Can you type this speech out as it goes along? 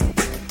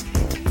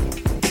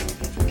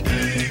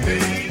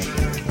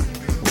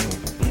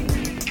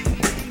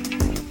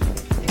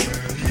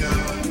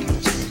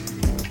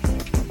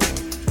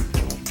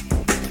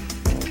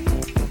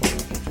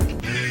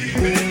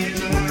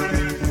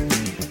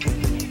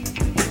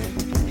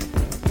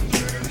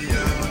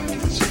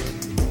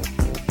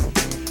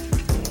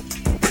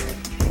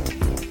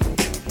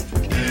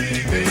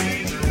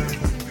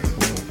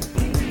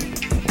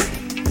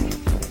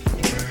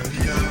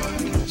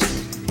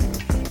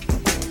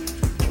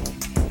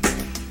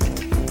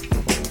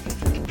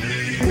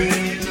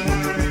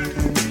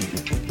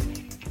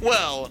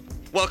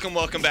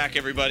Welcome back,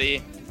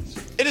 everybody.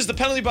 It is the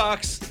Penalty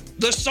Box,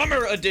 the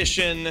summer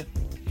edition,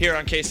 here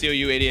on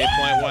KCOU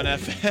 88.1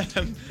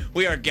 FM.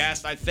 We are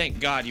gassed. I thank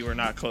God you were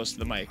not close to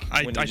the mic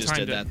when you just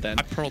did that then.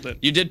 I pearled it.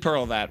 You did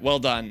pearl that. Well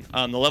done.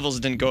 The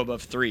levels didn't go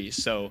above 3,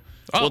 so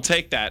we'll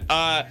take that.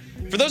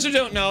 For those who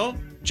don't know,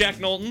 Jack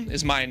Knowlton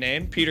is my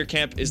name. Peter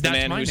Kemp is the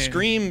man who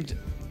screamed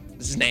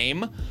his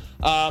name.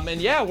 And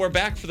yeah, we're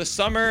back for the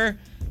summer.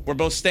 We're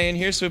both staying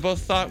here, so we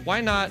both thought, why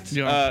not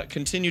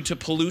continue to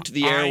pollute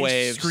the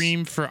airwaves? I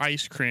scream for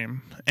ice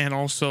cream, and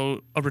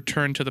also a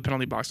return to the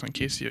penalty box on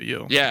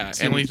KCOU. Yeah. It's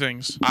the only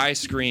things. I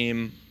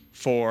scream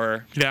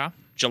for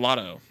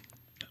gelato.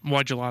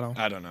 Why gelato?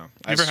 I don't know.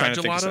 You ever had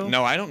gelato?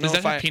 No, I don't know. Does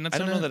that have peanuts I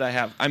don't in know it? that I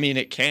have. I mean,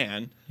 it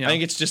can. Yeah. I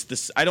think it's just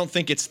this. I don't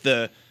think it's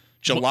the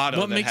gelato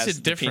What that makes has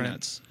it different? the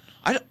peanuts.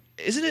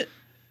 Isn't it?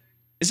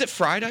 Is it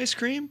fried ice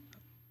cream?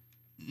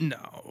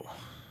 No.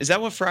 Is that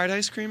what fried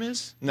ice cream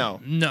is? No.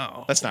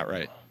 That's not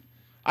right.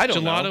 I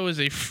don't know. Gelato is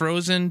a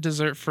frozen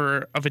dessert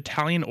of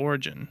Italian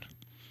origin.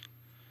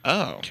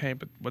 Oh. Okay,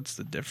 but what's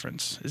the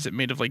difference? Is it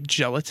made of like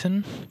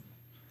gelatin?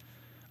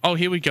 Oh,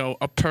 here we go.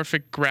 A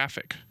perfect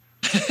graphic.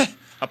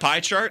 A pie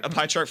chart? A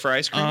pie chart for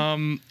ice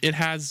cream? It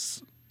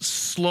has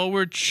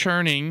slower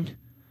churning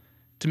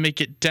to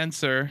make it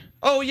denser.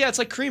 Oh, yeah, it's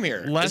like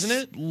creamier, isn't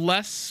it?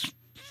 Less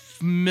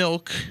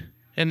milk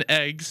and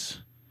eggs.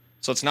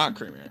 So it's not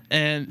creamier.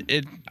 And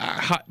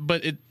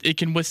but it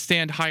can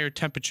withstand higher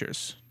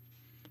temperatures.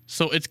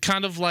 So it's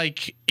kind of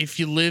like if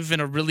you live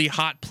in a really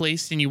hot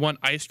place and you want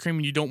ice cream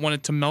and you don't want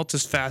it to melt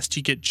as fast,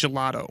 you get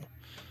gelato.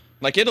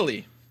 Like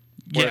Italy,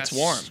 where it's Yes.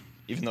 warm,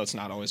 even though it's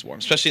not always warm,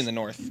 especially in the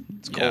north.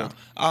 It's cold.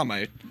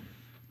 Yeah.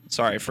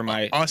 Sorry for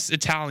my Us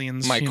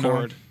Italians. my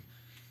cord.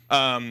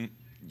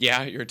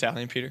 Yeah, you're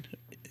Italian, Peter.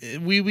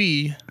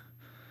 Oui.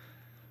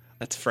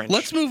 That's French.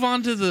 Let's move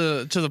on to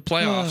the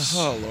playoffs.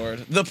 Oh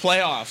Lord, the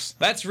playoffs.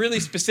 That's really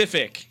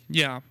specific.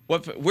 Yeah.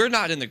 We're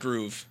not in the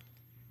groove.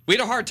 We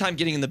had a hard time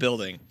getting in the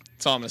building.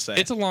 That's all I'm gonna say.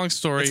 It's a long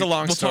story.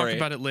 We'll talk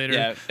about it later.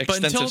 Yeah,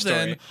 but until story.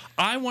 then,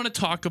 I want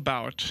to talk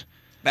about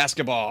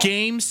Basketball.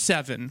 Game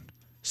 7,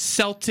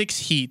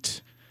 Celtics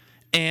Heat,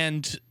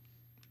 and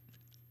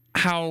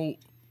how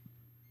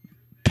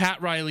Pat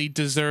Riley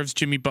deserves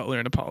Jimmy Butler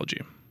an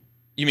apology.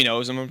 You mean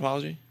owes him an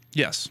apology?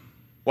 Yes.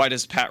 Why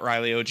does Pat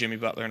Riley owe Jimmy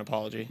Butler an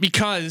apology?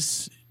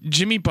 Because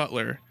Jimmy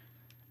Butler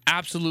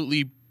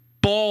absolutely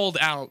balled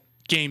out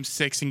Game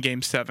 6 and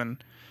Game 7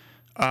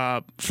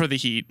 for the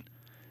Heat.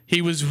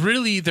 He was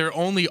really their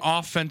only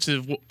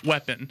offensive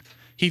weapon.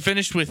 He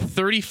finished with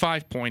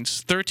 35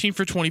 points, 13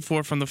 for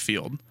 24 from the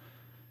field,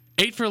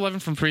 8 for 11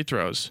 from free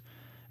throws,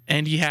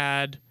 and he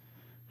had,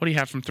 what do you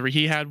have from 3?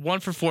 He had 1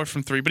 for 4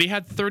 from 3, but he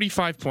had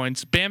 35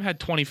 points. Bam had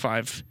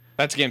 25.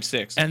 That's Game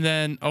 6. And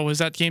then, is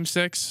that Game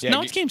 6? Yeah,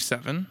 no, it's Game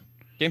 7.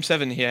 Game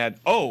 7, he had.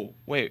 Oh,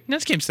 wait.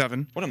 That's Game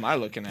 7. What am I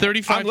looking at?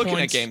 35 I'm looking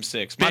points. at Game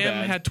 6. My Bam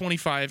bad. had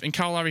 25, and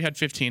Kyle Lowry had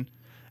 15.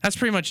 That's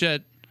pretty much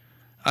it.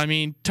 I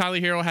mean, Tyler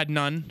Hero had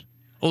none.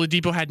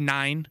 Oladipo had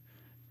 9.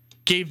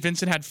 Gabe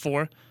Vincent had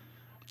 4.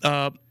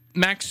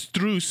 Max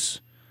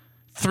Strus,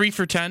 3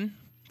 for 10.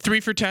 3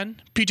 for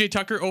 10. PJ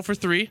Tucker, 0 for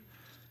 3.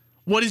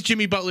 What is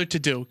Jimmy Butler to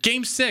do?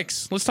 Game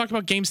 6. Let's talk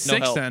about Game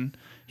 6 then.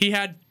 He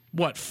had,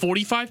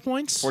 45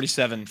 points?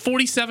 47.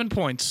 47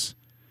 points.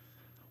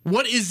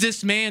 What is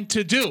this man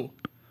to do?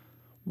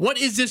 What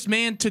is this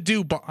man to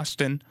do,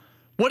 Boston?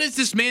 What is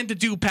this man to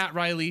do, Pat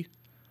Riley?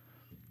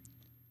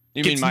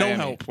 You mean Gets Miami? no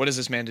help. What is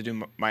this man to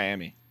do,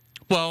 Miami?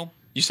 Well,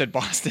 You said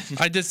Boston.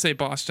 I did say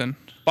Boston.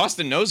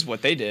 Boston knows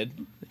what they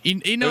did. He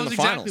knows the exactly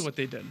finals. what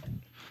they did.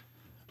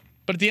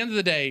 But at the end of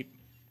the day,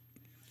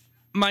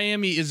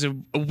 Miami is a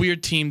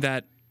weird team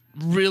that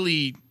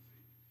really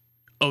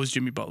owes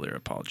Jimmy Butler an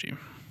apology.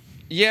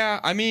 Yeah,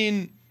 I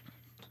mean,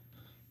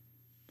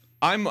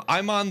 I'm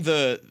on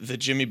the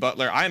Jimmy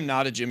Butler. I am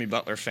not a Jimmy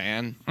Butler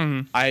fan.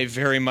 Mm-hmm. I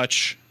very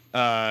much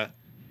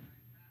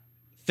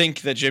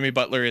think that Jimmy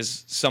Butler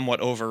is somewhat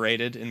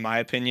overrated, in my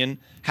opinion.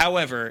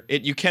 However,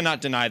 you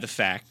cannot deny the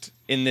fact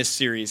in this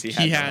series he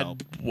had no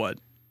help.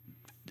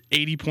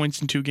 80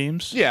 points in 2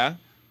 games? Yeah.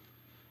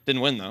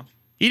 Didn't win, though.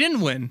 He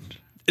didn't win.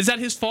 Is that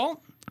his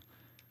fault?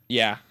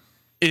 Yeah.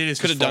 It is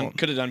his fault.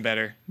 Could have done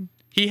better.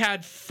 He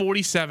had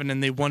 47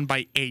 and they won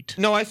by 8.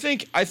 No, I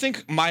think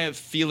my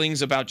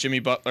feelings about Jimmy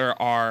Butler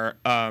are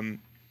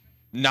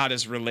not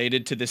as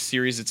related to this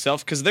series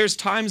itself, because there's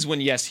times when,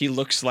 yes, he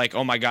looks like,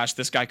 oh my gosh,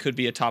 this guy could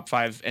be a top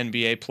 5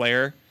 NBA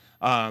player,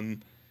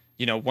 one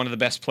of the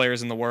best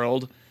players in the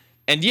world.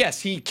 And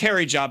yes, he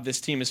carry jobbed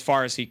this team as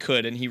far as he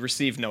could, and he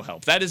received no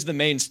help. That is the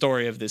main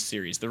story of this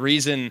series. The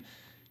reason,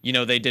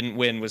 they didn't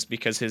win was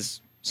because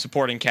his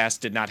supporting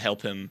cast did not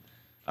help him,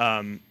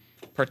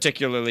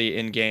 particularly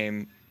in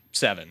Game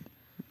 7.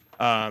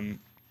 Bam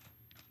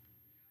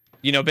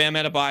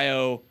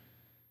Adebayo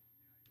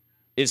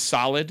is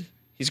solid.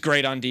 He's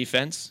great on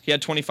defense. He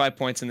had 25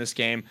 points in this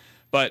game.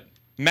 But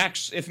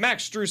if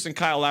Max Strus and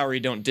Kyle Lowry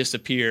don't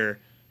disappear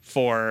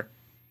for,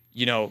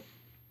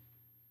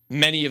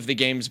 many of the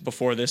games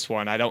before this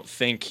one, I don't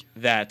think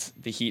that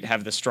the Heat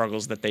have the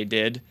struggles that they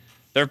did.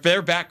 Their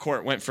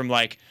backcourt went from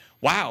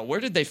wow, where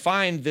did they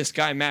find this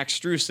guy Max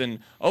Strus? And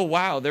oh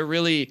wow, they're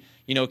really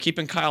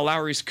keeping Kyle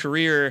Lowry's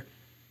career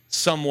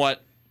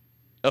somewhat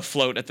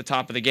afloat at the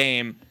top of the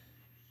game.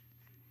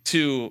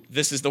 To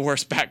this is the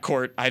worst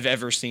backcourt I've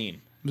ever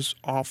seen. It was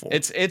awful.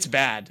 It's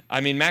bad.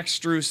 I mean, Max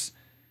Strus,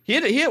 he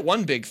hit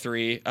one big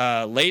three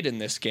late in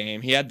this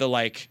game. He had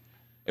it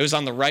was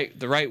on the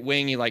right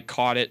wing. He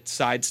caught it,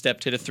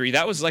 sidestepped, hit a three.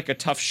 That was a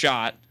tough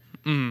shot.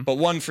 But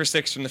 1 for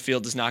 6 from the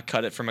field does not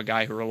cut it from a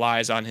guy who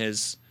relies on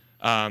his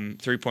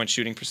 3-point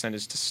shooting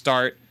percentage to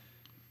start.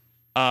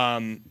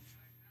 I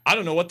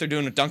don't know what they're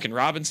doing with Duncan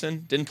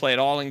Robinson. Didn't play at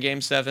all in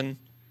Game 7.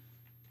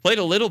 Played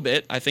a little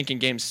bit, I think, in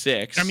Game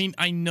 6. I mean,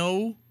 I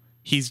know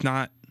he's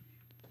not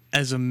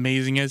as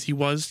amazing as he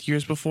was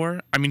years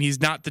before. I mean,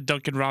 he's not the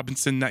Duncan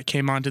Robinson that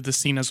came onto the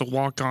scene as a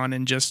walk-on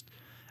and just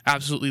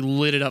absolutely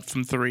lit it up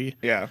from 3.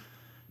 Yeah.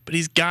 But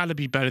he's got to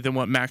be better than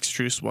what Max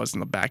Strus was in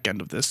the back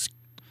end of this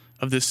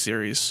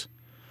series.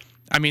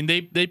 I mean,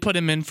 they put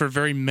him in for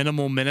very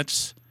minimal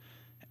minutes,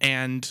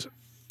 and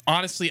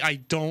honestly, I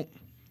don't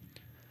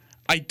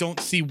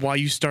see why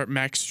you start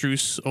Max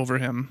Strus over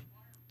him,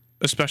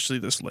 especially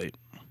this late.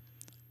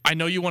 I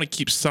know you want to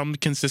keep some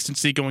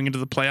consistency going into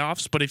the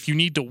playoffs, but if you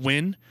need to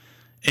win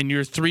and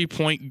your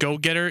 3-point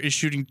go-getter is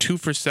shooting 2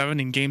 for 7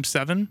 in Game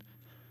 7,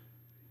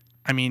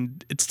 I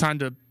mean, it's time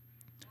to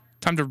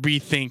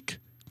rethink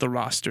the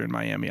roster in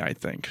Miami, I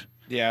think.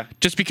 Yeah.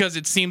 Just because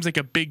it seems like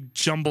a big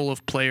jumble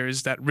of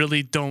players that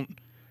really don't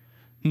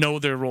know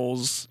their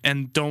roles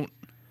and don't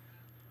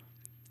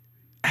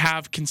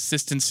have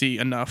consistency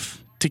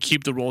enough to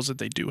keep the roles that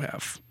they do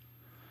have.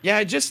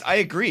 Yeah, I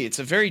agree. It's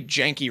a very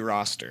janky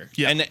roster.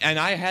 Yeah. And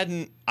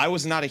I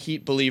was not a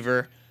Heat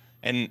believer,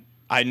 and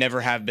I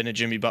never have been a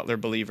Jimmy Butler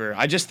believer.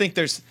 I just think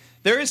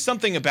there is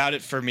something about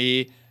it for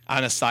me,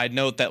 on a side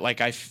note, that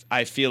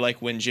I feel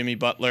like when Jimmy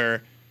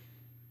Butler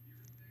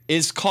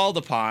is called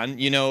upon,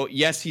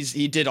 yes,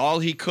 he did all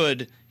he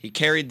could. He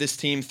carried this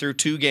team through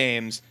 2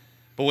 games,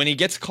 but when he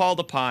gets called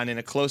upon in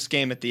a close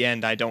game at the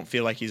end, I don't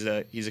feel like he's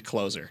a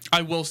closer.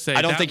 I will say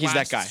I don't think he's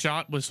that guy.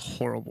 Shot was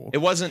horrible. It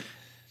wasn't.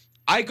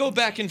 I go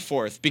back and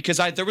forth because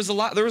there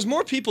was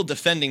more people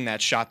defending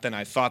that shot than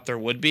I thought there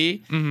would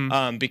be,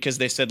 because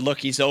they said, look,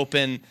 he's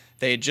open.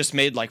 They had just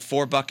made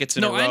 4 buckets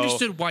in a row. No, I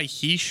understood why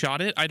he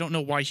shot it. I don't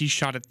know why he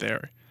shot it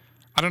there.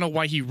 I don't know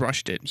why he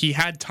rushed it. He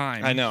had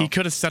time. I know. He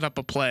could have set up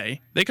a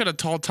play. They could have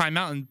called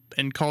timeout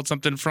and called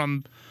something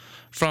from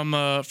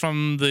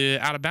the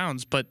out of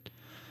bounds. But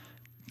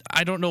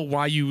I don't know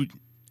why you,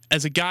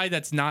 as a guy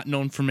that's not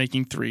known for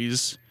making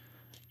threes,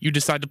 you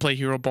decide to play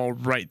hero ball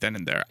right then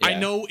and there. Yeah. I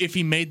know if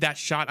he made that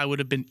shot, I would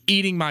have been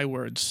eating my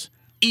words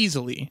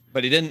easily.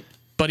 But he didn't.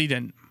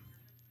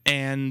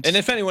 And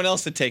if anyone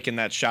else had taken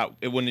that shot,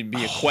 it wouldn't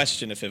be a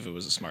question if it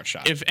was a smart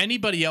shot. If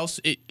anybody else,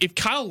 if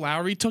Kyle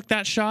Lowry took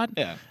that shot,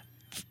 yeah.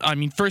 I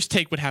mean, First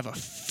Take would have a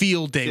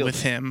field day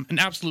with him, an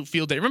absolute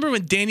field day. Remember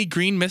when Danny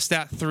Green missed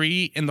that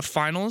 3 in the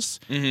finals?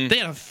 Mm-hmm. They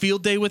had a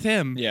field day with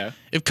him. Yeah.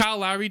 If Kyle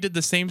Lowry did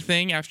the same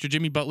thing after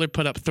Jimmy Butler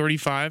put up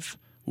 35,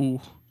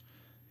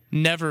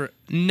 never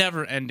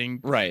ending.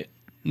 Right.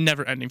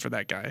 Never ending for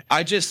that guy.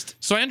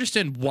 So I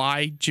understand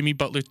why Jimmy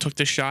Butler took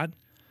the shot.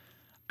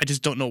 I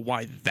just don't know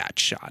why that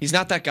shot. He's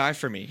not that guy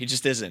for me. He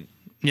just isn't.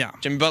 Yeah.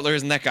 Jimmy Butler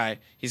isn't that guy.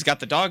 He's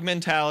got the dog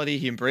mentality.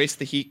 He embraced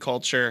the Heat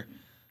culture.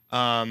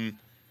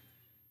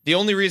 The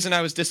only reason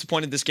I was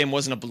disappointed this game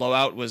wasn't a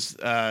blowout was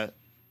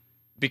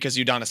because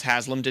Udonis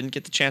Haslem didn't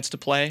get the chance to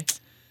play.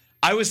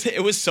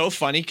 It was so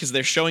funny because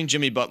they're showing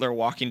Jimmy Butler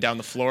walking down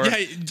the floor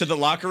to the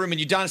locker room,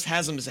 and Udonis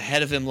Haslem is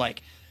ahead of him,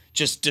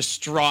 just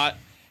distraught.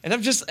 And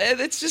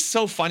it's just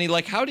so funny.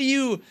 How do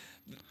you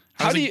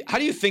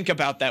think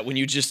about that when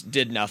you just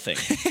did nothing?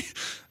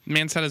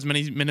 Man's had as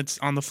many minutes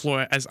on the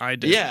floor as I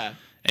did. Yeah.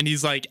 And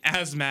he's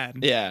as mad.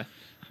 Yeah.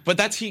 But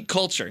that's Heat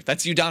culture.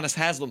 That's Udonis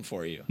Haslem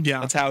for you.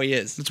 Yeah. That's how he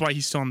is. That's why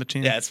he's still on the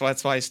team. Yeah, that's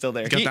why he's still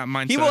there. He's got that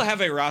mindset. He will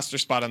have a roster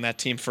spot on that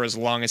team for as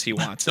long as he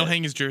wants. They'll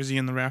hang his jersey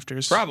in the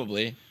rafters.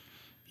 Probably.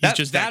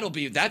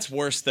 That's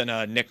worse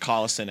than Nick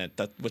Collison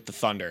with the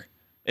Thunder.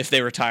 If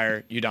they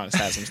retire Udonis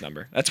Haslem's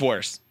number. That's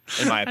worse,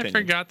 in my opinion. I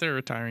forgot they're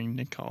retiring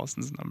Nick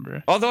Collison's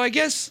number. Although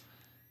Udonis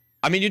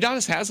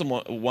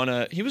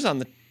Haslem he was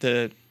on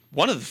the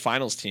one of the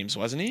finals teams,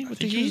 wasn't he? I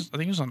think he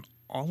was on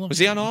all of them. Was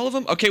he on all of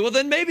them? Okay, well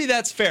then maybe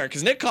that's fair,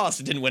 because Nick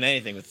Collison didn't win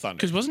anything with Thunder.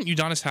 Because wasn't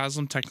Udonis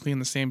Haslem technically in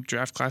the same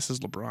draft class as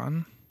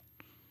LeBron?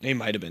 He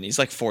might have been. He's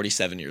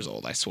 47 years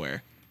old, I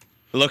swear.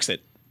 Looks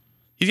it.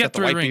 He's got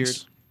 3 rings.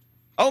 Beard.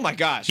 Oh my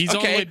gosh. He's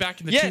all the way back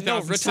in the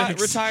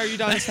 2006. Retire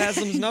Udonis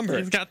Haslem's number.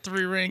 He's got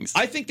 3 rings.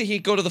 I think the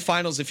Heat go to the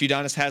finals if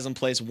Udonis Haslem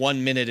plays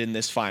 1 minute in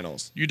this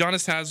finals.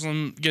 Udonis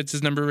Haslem gets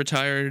his number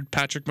retired.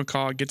 Patrick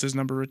McCaw gets his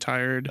number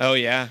retired. Oh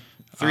yeah.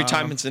 3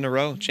 times in a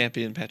row,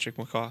 champion Patrick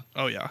McCaw.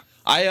 Oh yeah.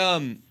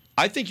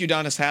 I think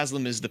Udonis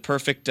Haslem is the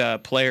perfect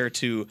player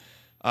to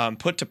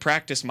put to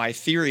practice my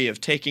theory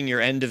of taking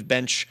your end of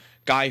bench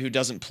guy who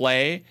doesn't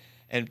play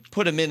and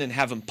put him in and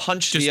have him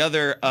punch the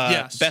other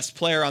best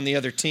player on the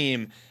other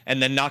team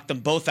and then knock them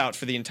both out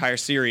for the entire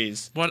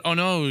series. What? Oh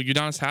no,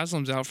 Udonis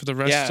Haslem's out for the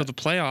rest of the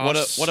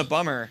playoffs. What a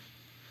bummer.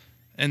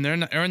 And they're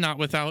not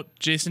without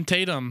Jason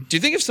Tatum. Do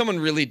you think if someone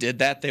really did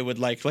that, they would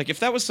like if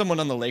that was someone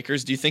on the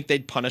Lakers, do you think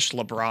they'd punish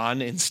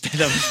LeBron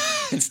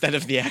instead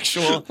of the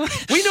actual?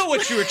 We know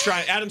what you were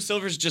trying. Adam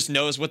Silver just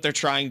knows what they're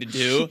trying to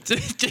do.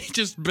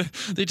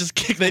 they just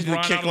kick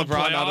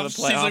LeBron out of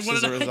the playoffs.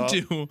 He's like, what did I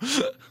do?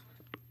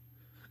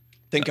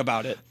 Think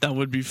about it. That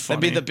would be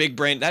funny. That'd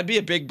be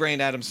a big brain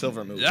Adam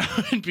Silver move.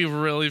 That would be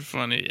really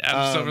funny.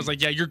 Adam Silver's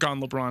like, yeah, you're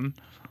gone, LeBron.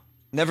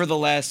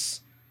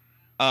 Nevertheless,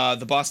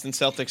 the Boston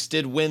Celtics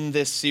did win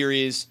this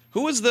series.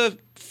 Who was the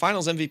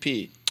Finals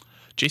MVP?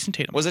 Jason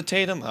Tatum. Was it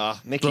Tatum?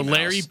 Mickey Mouse. The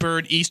Larry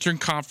Bird Eastern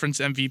Conference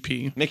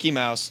MVP. Mickey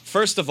Mouse.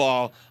 First of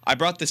all, I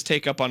brought this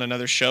take up on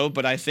another show,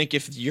 but I think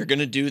if you're going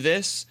to do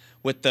this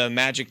with the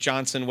Magic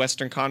Johnson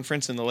Western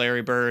Conference and the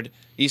Larry Bird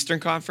Eastern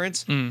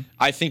Conference,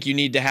 I think you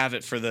need to have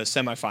it for the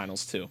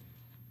semifinals too.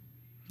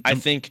 I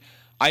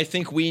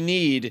think we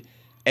need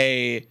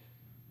a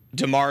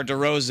DeMar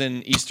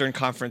DeRozan Eastern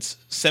Conference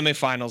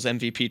semifinals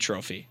MVP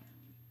trophy.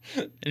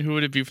 And who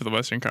would it be for the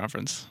Western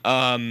Conference?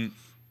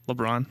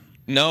 LeBron?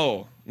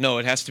 No,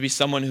 it has to be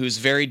someone who's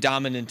very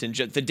dominant in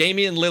the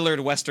Damian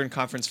Lillard Western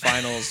Conference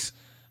Finals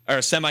or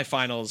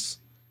semifinals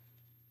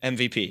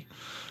MVP.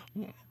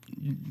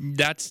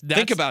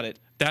 Think about it.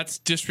 That's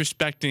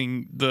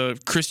disrespecting the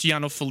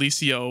Cristiano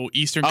Felicio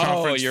Eastern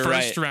Conference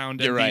first round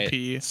MVP. You're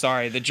right.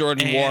 Sorry, the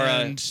Jordan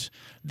Nwora and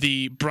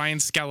the Brian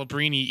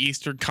Scalabrine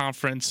Eastern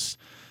Conference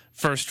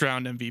first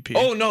round MVP.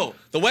 Oh no,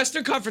 the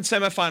Western Conference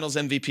semifinals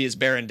MVP is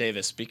Baron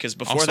Davis because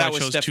before also, that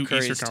was I chose Steph two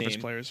Curry's Eastern Conference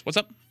team. Players. What's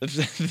up?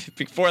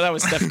 Before that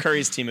was Steph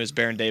Curry's team, it was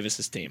Baron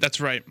Davis's team. That's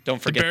right.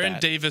 Don't forget the Baron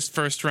that. Davis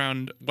first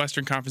round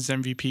Western Conference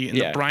MVP and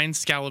the Brian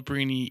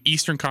Scalabrine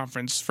Eastern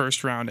Conference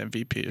first round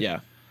MVP.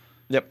 Yeah.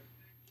 Yep.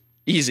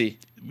 Easy.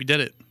 We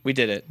did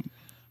it.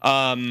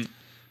 And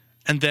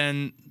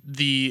then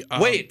the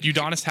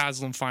Udonis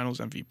Haslem Finals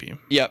MVP.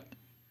 Yep.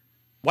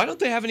 Why don't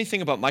they have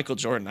anything about Michael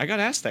Jordan? I got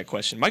asked that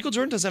question. Michael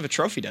Jordan doesn't have a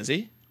trophy, does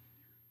he?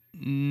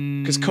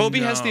 Because Kobe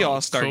has the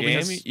All-Star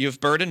game. You have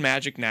Bird and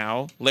Magic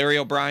now. Larry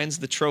O'Brien's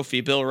the trophy.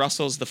 Bill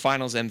Russell's the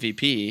Finals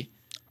MVP.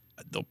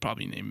 They'll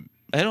probably name.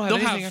 They don't have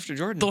anything after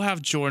Jordan. They'll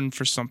have Jordan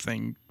for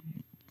something,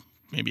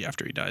 maybe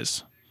after he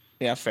dies.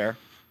 Yeah, fair.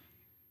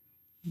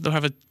 They'll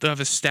have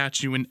a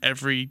statue in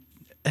every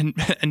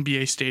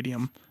NBA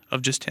stadium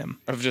of just him.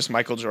 Of just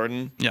Michael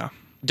Jordan. Yeah.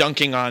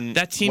 Dunking on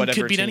that team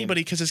could beat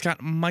anybody because it's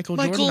got Michael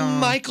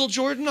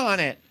Jordan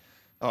on it.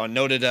 Oh,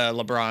 noted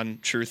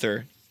LeBron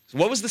truther.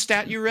 What was the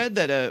stat you read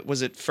that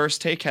was it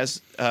First Take has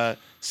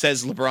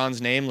says LeBron's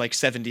name like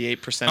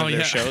 78% of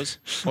their shows?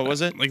 What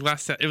was it? Like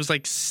last it was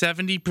like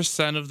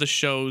 70% of the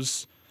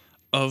shows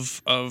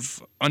of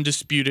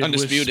Undisputed.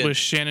 With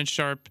Shannon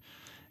Sharp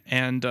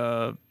and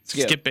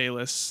Skip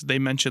Bayless. They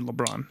mentioned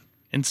LeBron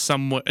in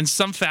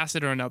some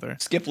facet or another.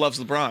 Skip loves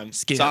LeBron.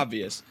 It's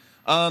obvious.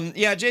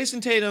 Jason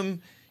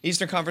Tatum,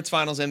 Eastern Conference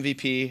Finals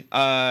MVP.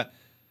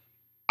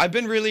 I've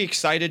been really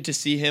excited to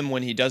see him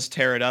when he does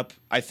tear it up.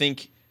 I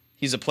think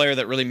he's a player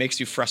that really makes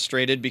you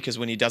frustrated because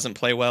when he doesn't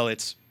play well,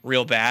 it's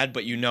real bad,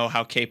 but you know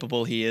how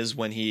capable he is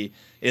when he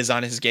is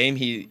on his game.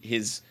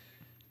 He's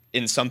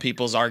in some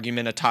people's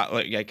argument a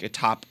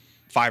top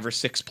 5 or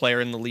 6 player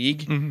in the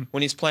league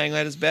when he's playing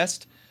at his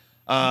best.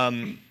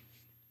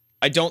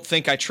 I don't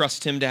think I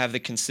trust him to have the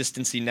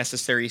consistency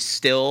necessary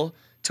still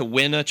to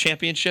win a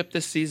championship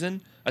this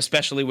season,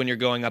 especially when you're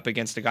going up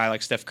against a guy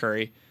like Steph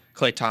Curry,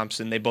 Klay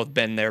Thompson. They've both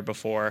been there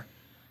before.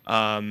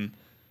 2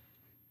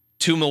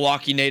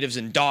 Milwaukee natives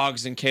and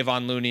dogs in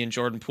Kevon Looney and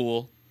Jordan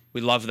Poole.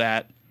 We love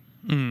that.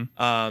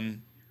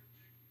 Jordan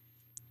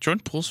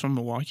Poole's from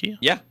Milwaukee?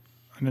 Yeah.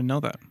 I didn't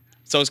know that.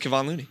 So is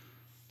Kevon Looney.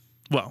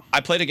 Well,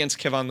 I played against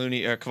Kevon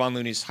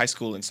Looney's high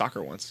school in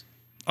soccer once.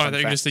 Oh, I thought you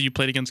were going to say you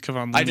played against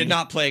Kevon Looney. I did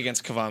not play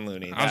against Kevon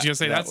Looney. I was going to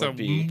say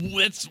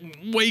it's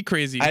way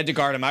crazy. I had to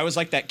guard him. I was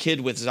like that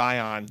kid with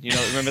Zion.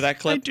 Remember that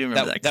clip? I do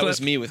remember that clip. That was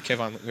me with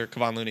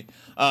Kevon Looney.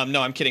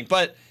 No, I'm kidding.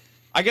 But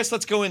I guess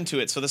let's go into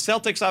it. So the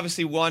Celtics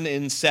obviously won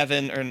in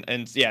 7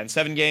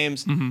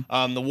 games.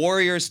 The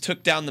Warriors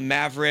took down the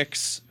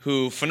Mavericks,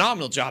 who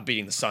phenomenal job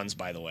beating the Suns,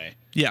 by the way.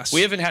 Yes.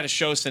 We haven't had a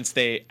show since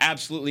they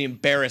absolutely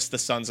embarrassed the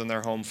Suns on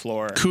their home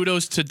floor.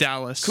 Kudos to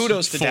Dallas.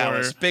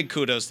 Big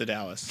kudos to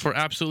Dallas. For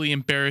absolutely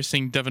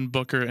embarrassing Devin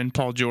Booker and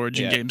Paul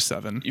George in Game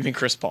 7. You mean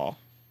Chris Paul?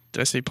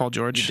 Did I say Paul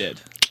George? You did.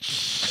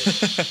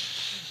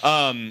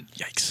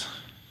 Yikes.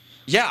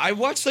 Yeah, I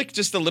watched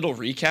just a little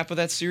recap of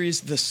that series.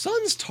 The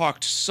Suns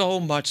talked so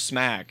much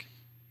smack.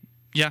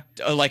 Yeah.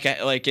 Like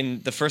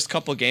in the first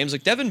couple games,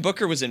 Devin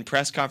Booker was in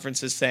press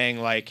conferences saying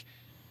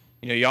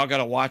y'all got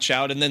to watch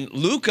out. And then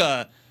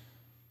Luka,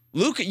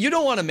 you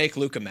don't want to make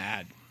Luka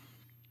mad.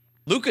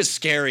 Luka's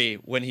scary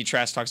when he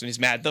trash talks when he's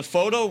mad. The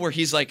photo where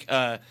he's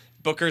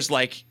Booker's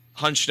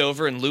hunched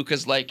over and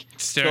Luka's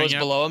goes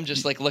below him,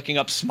 just looking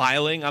up,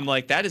 smiling. I'm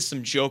like, that is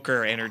some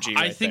Joker energy.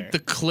 I think the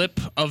clip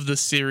of the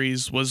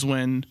series was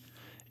when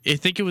I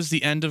think it was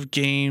the end of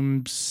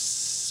Game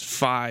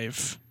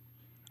 5.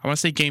 I want to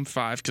say Game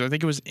 5 because I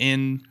think it was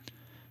in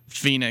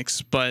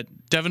Phoenix, but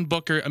Devin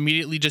Booker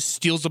immediately just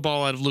steals the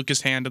ball out of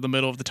Luka's hand in the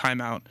middle of the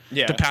timeout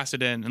to pass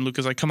it in, and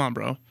Luka's like, "Come on,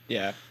 bro."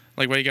 Yeah.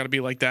 Like, why you got to be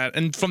like that?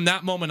 And from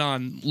that moment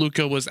on,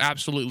 Luka was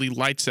absolutely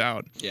lights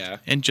out. Yeah.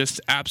 And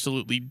just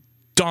absolutely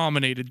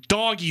dominated,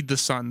 dog-eared the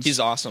Suns. He's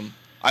awesome.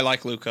 I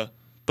like Luka.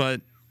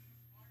 But,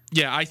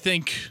 yeah, I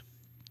think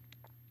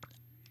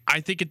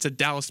it's a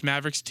Dallas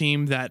Mavericks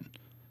team that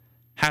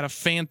had a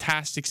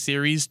fantastic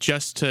series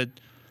just to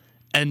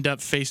end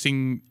up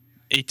facing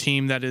a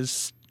team that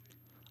is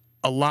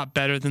a lot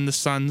better than the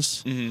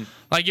Suns. Mm-hmm.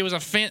 Like, it was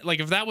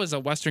if that was a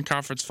Western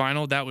Conference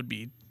final, that would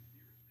be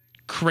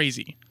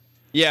crazy.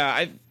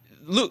 Yeah,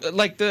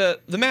 like the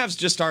Mavs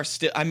just are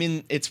still. I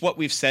mean, it's what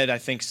we've said, I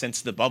think,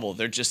 since the bubble.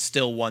 They're just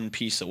still one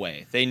piece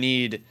away. They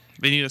need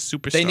a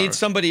superstar. They need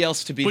somebody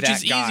else to be which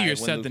that is guy. Easier when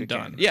said Luka than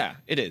done. Can. Yeah,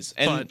 it is.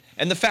 And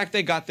the fact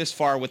they got this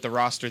far with the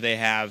roster they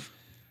have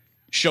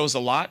shows a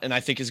lot, and I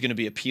think is going to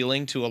be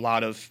appealing to a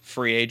lot of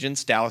free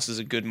agents. Dallas is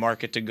a good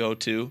market to go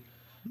to.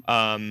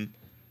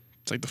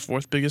 It's like the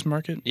fourth biggest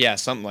market? Yeah,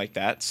 something like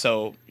that.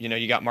 So,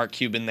 you got Mark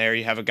Cuban there.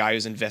 You have a guy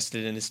who's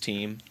invested in his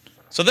team.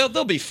 So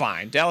they'll be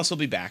fine. Dallas will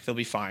be back. They'll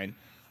be fine.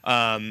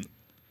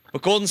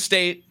 But Golden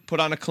State put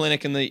on a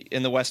clinic in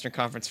the Western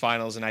Conference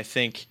Finals, and I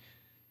think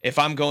if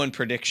I'm going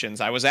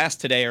predictions, I was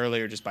asked today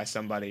earlier just by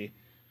somebody,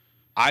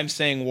 I'm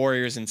saying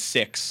Warriors in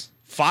 6.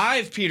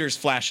 5, Peter's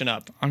flashing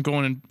up. I'm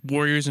going in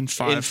Warriors in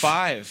 5. In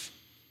 5.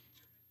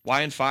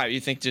 Why in 5? You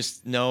think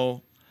just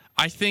no?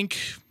 I think,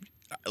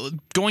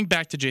 going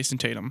back to Jason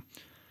Tatum,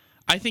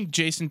 I think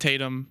Jason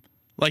Tatum,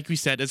 like we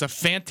said, is a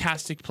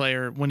fantastic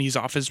player when he's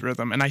off his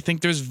rhythm. And I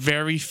think there's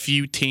very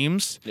few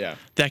teams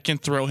that can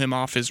throw him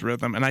off his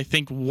rhythm. And I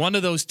think one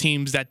of those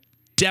teams that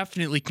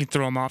definitely can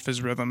throw him off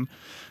his rhythm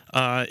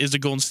is the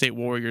Golden State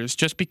Warriors.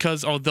 Just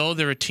because although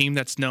they're a team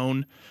that's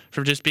known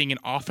for just being an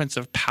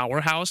offensive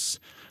powerhouse,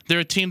 they're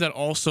a team that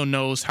also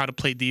knows how to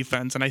play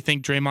defense. And I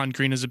think Draymond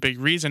Green is a big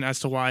reason as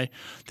to why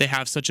they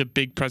have such a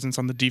big presence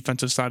on the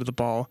defensive side of the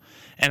ball.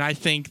 And I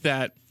think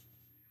that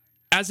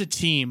as a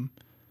team,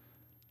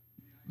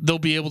 they'll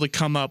be able to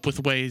come up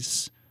with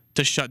ways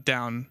to shut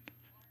down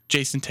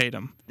Jason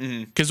Tatum.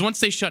 Because once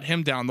they shut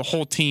him down, the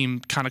whole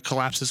team kind of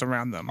collapses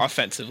around them.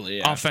 Offensively,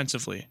 yeah.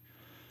 Offensively.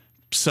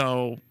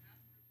 So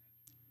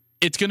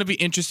it's going to be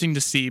interesting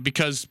to see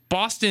because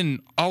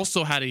Boston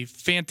also had a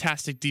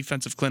fantastic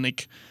defensive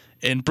clinic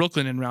in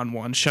Brooklyn in round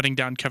 1, shutting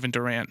down Kevin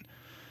Durant.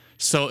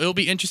 So it'll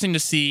be interesting to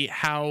see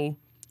how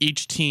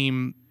each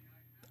team,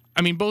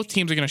 I mean, both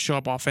teams are going to show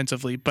up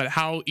offensively, but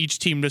how each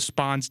team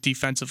responds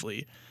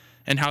defensively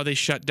and how they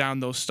shut down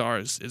those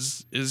stars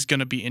is going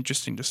to be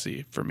interesting to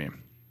see for me.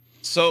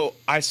 So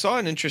I saw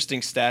an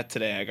interesting stat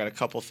today. I got a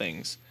couple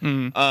things.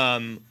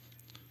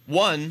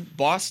 One,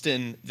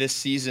 Boston this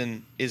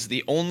season is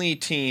the only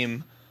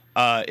team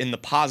in the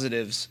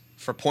positives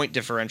for point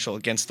differential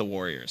against the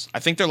Warriors. I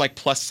think they're like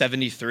plus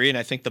 73, and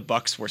I think the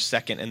Bucks were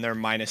second, and they're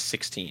minus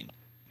 16.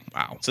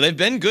 Wow. So they've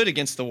been good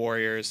against the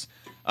Warriors.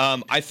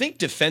 I think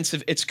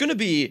defensive, it's going to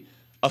be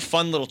a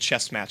fun little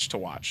chess match to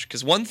watch.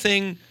 Because one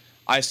thing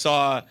I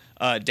saw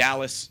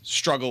Dallas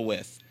struggle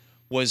with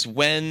was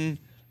when,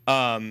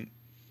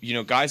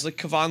 guys like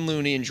Kevon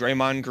Looney and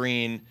Draymond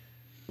Green,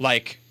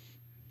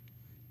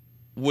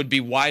 would be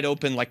wide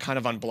open, kind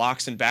of on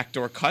blocks and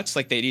backdoor cuts.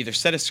 Like they'd either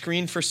set a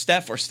screen for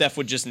Steph or Steph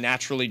would just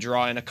naturally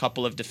draw in a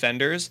couple of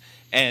defenders.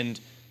 And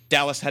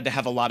Dallas had to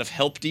have a lot of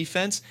help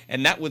defense.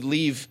 And that would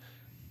leave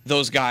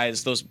those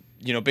guys,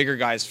 bigger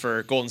guys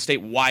for Golden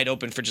State wide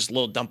open for just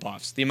little dump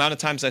offs. The amount of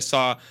times I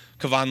saw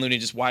Kevon Looney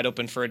just wide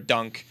open for a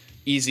dunk,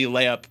 easy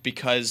layup,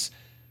 because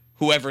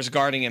whoever's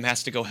guarding him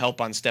has to go help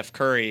on Steph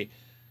Curry,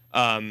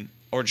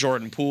 or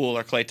Jordan Poole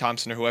or Klay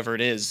Thompson or whoever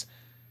it is.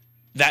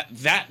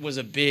 That was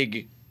a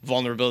big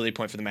vulnerability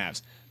point for the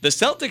Mavs. The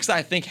Celtics,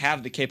 I think,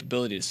 have the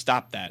capability to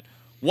stop that.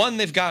 One,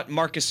 they've got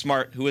Marcus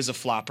Smart, who is a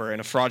flopper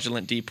and a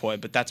fraudulent decoy,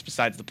 but that's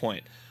besides the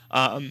point.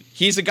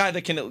 He's a guy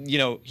that can,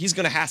 he's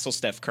going to hassle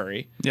Steph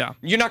Curry. Yeah.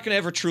 You're not going to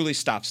ever truly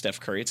stop Steph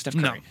Curry. It's Steph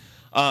Curry.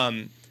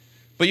 No.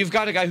 But you've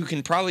got a guy who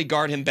can probably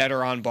guard him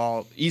better on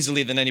ball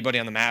easily than anybody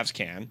on the Mavs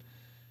can.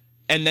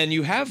 And then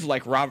you have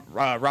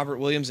Robert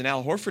Williams and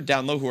Al Horford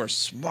down low who are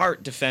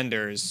smart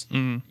defenders.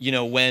 When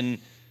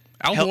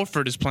Al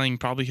Horford is playing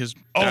probably his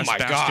best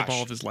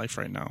basketball of his life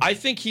right now. I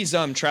think he's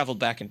traveled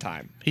back in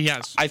time. He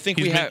has. I think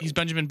he's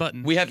Benjamin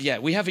Button. We have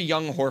a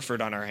young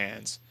Horford on our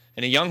hands,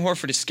 and a young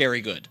Horford is scary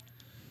good.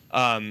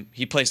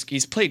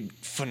 He's played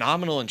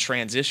phenomenal in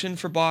transition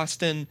for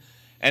Boston,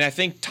 and I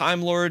think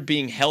Time Lord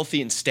being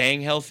healthy and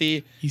staying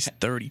healthy. He's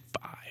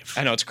 35.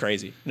 I know it's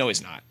crazy. No,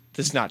 he's not.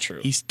 This is not true.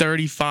 He's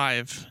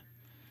 35.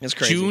 It's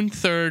crazy. June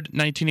 3rd,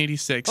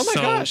 1986. Oh my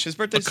gosh, his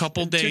birthday's a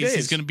couple in 2 days. days.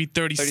 He's going to be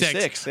 36.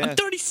 36, yeah. I'm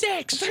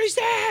 36.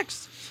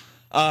 36.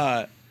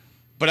 But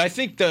I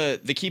think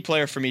the key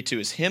player for me too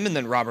is him and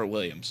then Robert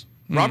Williams.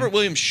 Robert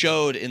Williams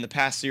showed in the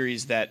past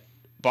series that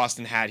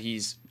Boston had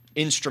he's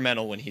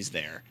instrumental when he's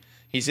there.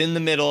 He's in the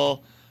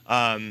middle.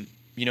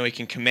 He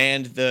can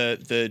command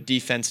the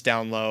defense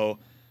down low.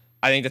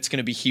 I think that's going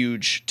to be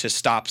huge to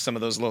stop some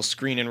of those little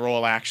screen and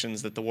roll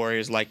actions that the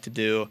Warriors like to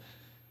do.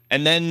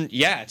 And then,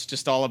 it's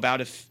just all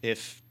about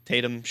if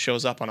Tatum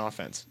shows up on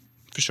offense.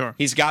 For sure.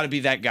 He's got to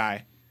be that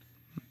guy.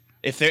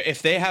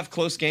 If they have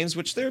close games,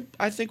 which there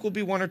I think will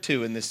be 1 or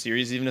 2 in this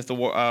series, even if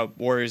the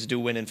Warriors do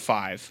win in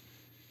 5,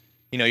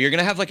 you're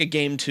gonna have like a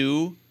game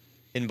 2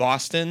 in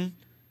Boston.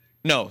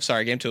 No,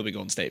 sorry, game 2 will be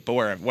Golden State, but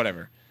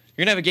whatever.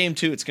 You're gonna have a game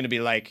 2. It's gonna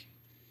be like,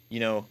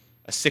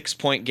 a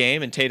 6-point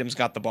game, and Tatum's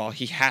got the ball.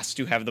 He has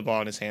to have the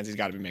ball in his hands. He's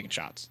got to be making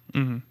shots.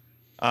 Mm-hmm.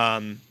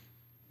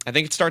 I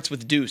think it starts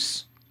with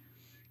Deuce.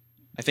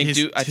 I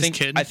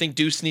think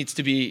Deuce needs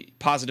to be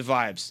positive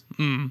vibes.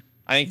 Mm.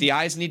 I think the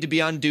eyes need to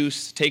be on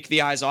Deuce. Take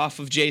the eyes off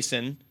of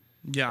Jason.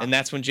 Yeah. And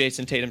that's when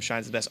Jason Tatum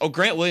shines the best. Oh,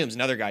 Grant Williams,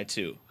 another guy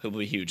too, who'll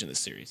be huge in this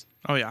series.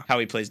 Oh yeah. How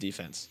he plays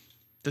defense.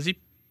 Does he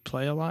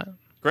play a lot?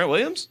 Grant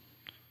Williams?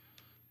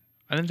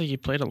 I didn't think he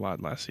played a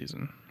lot last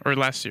season or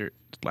last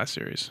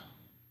series.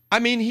 I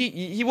mean,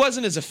 he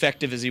wasn't as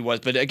effective as he was,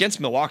 but against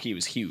Milwaukee, he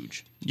was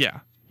huge. Yeah.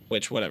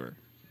 Which, whatever.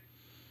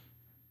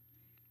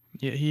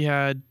 Yeah, he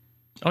had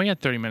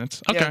 30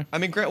 minutes. Okay. Yeah, I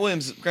mean, Grant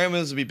Williams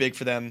would be big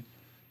for them.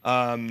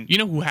 You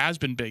know who has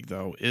been big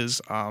though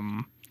is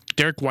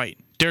Derek White.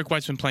 Derek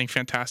White's been playing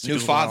fantastic. New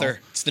as father. well.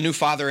 It's the new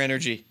father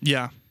energy.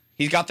 Yeah.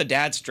 He's got the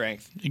dad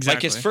strength. Exactly.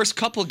 Like his first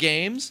couple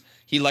games,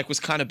 he was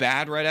kind of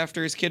bad right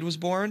after his kid was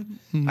born.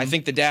 Mm-hmm. I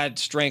think the dad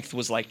strength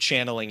was like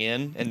channeling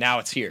in, and now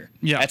it's here.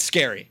 Yeah. That's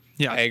scary.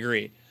 Yeah. I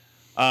agree.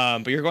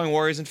 But you're going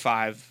Warriors in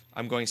 5.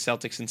 I'm going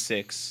Celtics in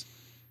 6.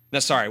 No,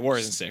 sorry,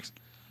 Warriors in 6.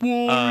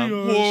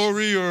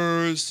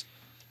 Warriors.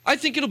 I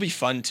think it'll be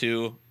fun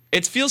too.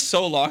 It feels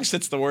so long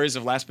since the Warriors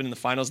have last been in the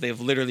finals. They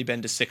have literally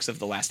been to 6 of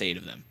the last 8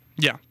 of them.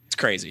 Yeah. It's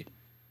crazy.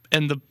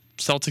 And the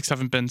Celtics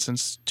haven't been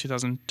since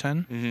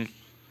 2010. Mm-hmm.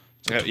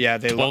 Yeah,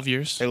 12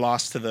 years. They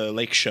lost to the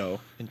Lake Show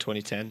in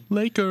 2010.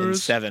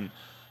 Lakers. In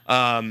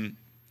 7.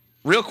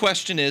 Real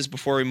question is,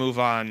 before we move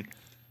on,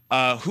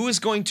 who is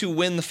going to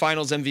win the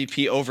Finals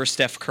MVP over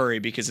Steph Curry?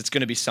 Because it's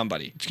going to be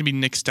somebody. It's going to be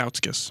Nick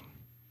Stauskas.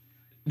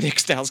 Nick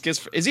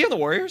Stauskas? Is he on the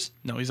Warriors?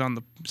 No, he's on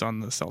the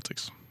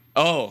Celtics.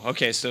 Oh,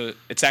 okay. So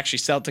it's actually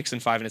Celtics in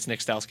 5, and it's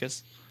Nick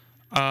Stauskas.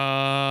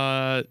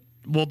 Well,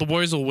 the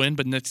Warriors will win,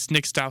 but Nick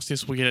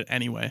Stauskas will get it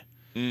anyway.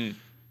 Mm.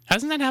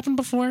 Hasn't that happened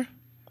before?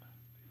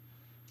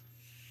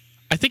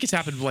 I think it's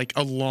happened like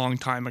a long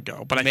time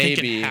ago, but I think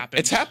it happened.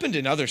 It's happened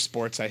in other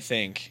sports, I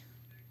think,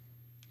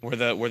 where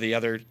the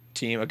other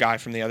team, a guy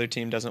from the other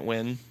team, doesn't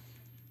win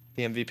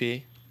the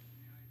MVP.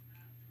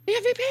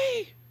 The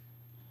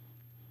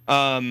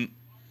MVP.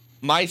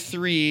 My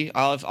 3,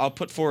 I'll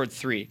put forward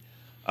 3.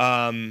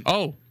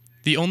 The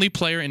only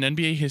player in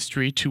NBA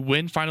history to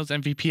win Finals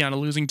MVP on a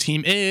losing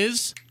team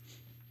is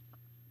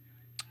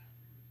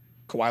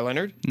Kawhi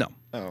Leonard? No.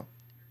 Oh.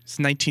 It's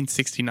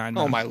 1969.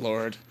 Oh my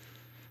lord.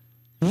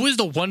 Who is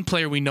the one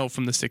player we know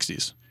from the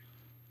 60s?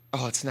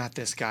 Oh, it's not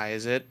this guy,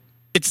 is it?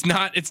 It's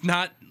not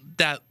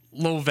that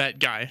Lovett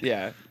guy.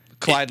 Yeah.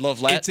 Clyde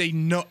Lovett?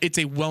 It's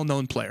a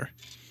well-known player.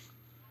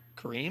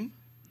 Kareem?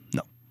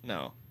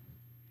 No.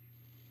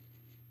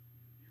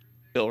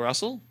 Bill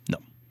Russell? No.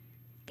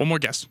 One more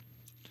guess.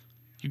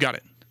 You got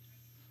it.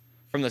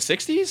 From the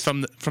 60s?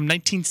 From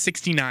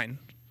 1969.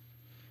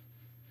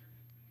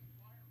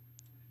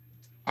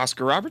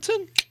 Oscar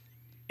Robertson?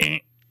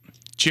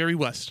 Jerry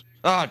West.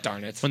 Oh,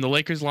 darn it. When the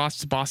Lakers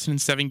lost to Boston in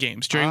 7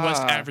 games, Jerry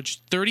West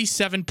averaged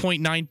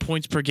 37.9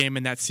 points per game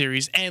in that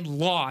series and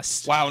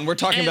lost. Wow, and we're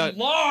talking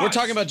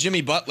about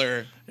Jimmy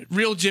Butler.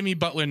 Real Jimmy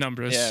Butler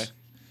numbers. Yeah.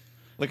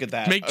 Look at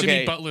that. Make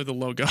Jimmy Butler the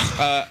logo.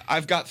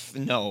 I've got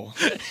no.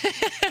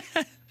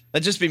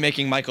 That'd just be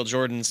making Michael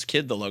Jordan's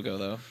kid the logo,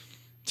 though.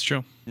 It's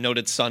true.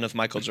 Noted son of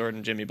Michael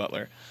Jordan, Jimmy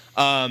Butler.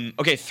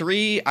 Okay,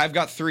 3. I've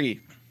got 3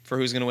 for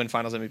who's going to win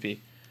Finals MVP.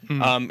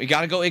 You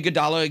got to go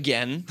Iguodala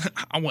again.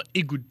 I want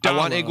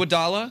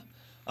Iguodala.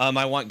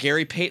 I want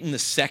Gary Payton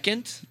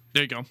II.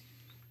 There you go.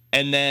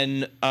 And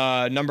then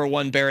number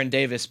 1, Baron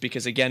Davis,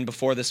 because again,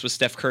 before this was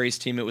Steph Curry's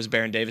team, it was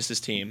Baron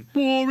Davis's team.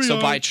 Warriors.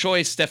 So by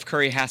choice, Steph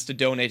Curry has to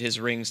donate his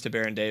rings to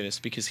Baron Davis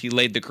because he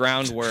laid the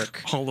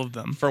groundwork all of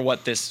them for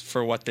what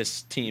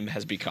this team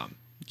has become.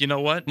 You know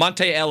what?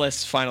 Monte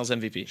Ellis, Finals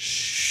MVP.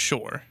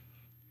 Sure.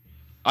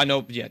 I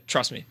know. Yeah,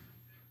 trust me.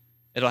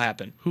 It'll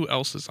happen. Who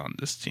else is on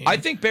this team? I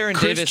think Baron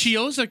Chris Davis.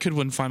 Chioza could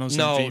win Finals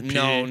No. Chris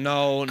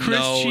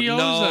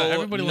Chioza.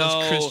 Everybody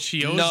loves Chris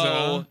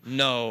Chioza.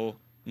 No.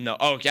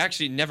 Oh,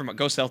 actually, never mind.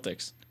 Go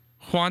Celtics.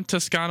 Juan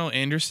Toscano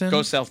Anderson. Go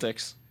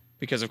Celtics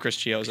because of Chris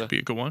Chioza. Be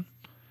a good one.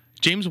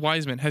 James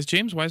Wiseman. Has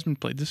James Wiseman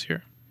played this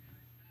year?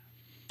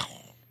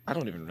 I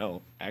don't even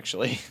know,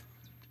 actually.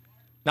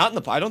 Not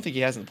in the. I don't think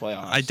he has in the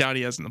playoffs. I doubt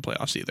he has in the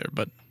playoffs either,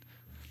 but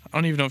I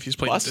don't even know if he's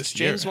played this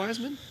year. James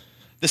Wiseman?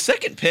 The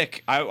second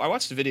pick, I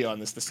watched a video on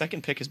this. The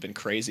second pick has been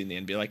crazy in the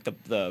NBA, like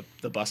the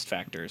bust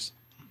factors.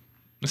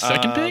 The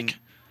second pick?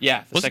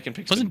 Yeah, second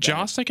pick. Wasn't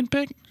Josh second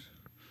pick?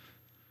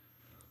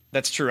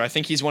 That's true. I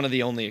think he's one of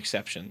the only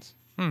exceptions.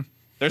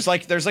 There's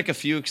like a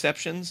few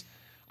exceptions.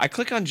 I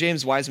click on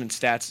James Wiseman's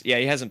stats. Yeah,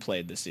 he hasn't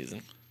played this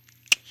season.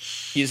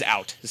 He is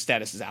out. His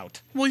status is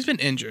out. Well, he's been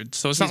injured,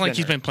 so it's not like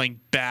he's been playing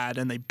bad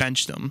and they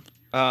benched him.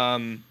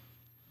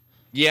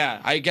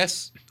 Yeah, I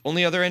guess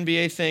only other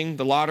NBA thing,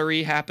 the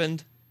lottery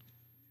happened.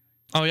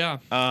 Oh, yeah.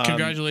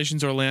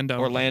 Congratulations, Orlando.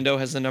 Orlando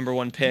has the number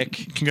 1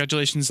 pick.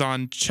 Congratulations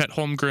on Chet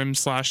Holmgren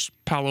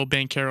 / Paolo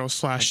Banchero /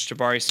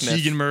 Jabari Smith.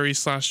 Keegan Murray /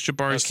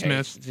 Jabari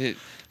Smith.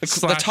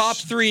 The top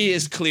 3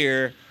 is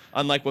clear,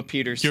 unlike what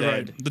Peter said. You're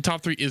right. The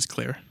top 3 is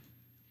clear.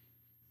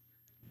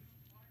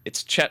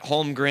 It's Chet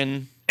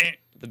Holmgren,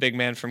 the big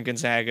man from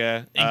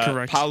Gonzaga.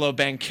 Incorrect. Paolo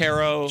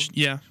Banchero,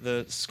 Yeah.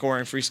 the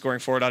free scoring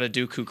forward out of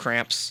Duke who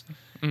cramps.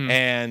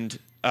 And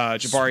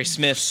Jabari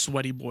Smith.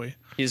 Sweaty boy.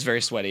 He's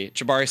very sweaty.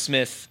 Jabari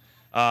Smith,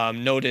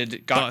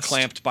 noted, got Bust.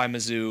 clamped by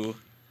Mizzou.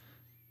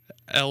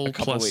 L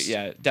plus.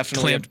 Yeah,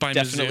 definitely, Clamped by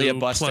definitely Mizzou, a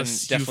bust.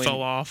 plus And definitely, you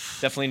fell off.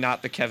 Definitely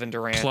not the Kevin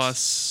Durant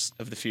Plus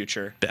of the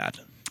future. bad.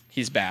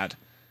 He's bad.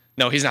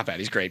 No, he's not bad.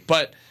 He's great.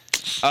 But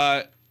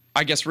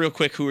I guess real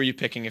quick, who are you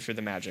picking if you're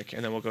the Magic?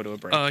 And then we'll go to a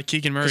break.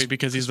 Keegan Murray,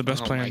 because he's the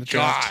best player in the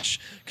draft. Oh my gosh.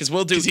 Because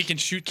we'll do. Because he can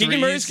shoot Keegan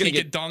threes, Murray's gonna he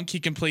get can dunk, he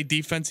can play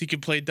defense, he can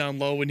play down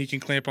low, and he can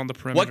clamp on the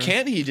perimeter. What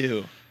can he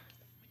do?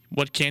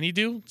 What can he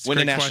do? It's Win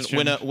a great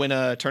national, question. win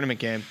a tournament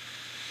game.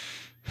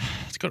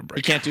 Let's go to break.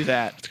 He can't do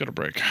that. Let's go to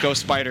break. Go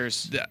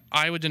Spiders. Yeah,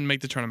 Iowa didn't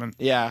make the tournament.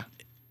 Yeah.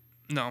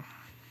 No.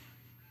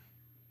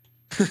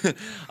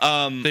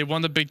 They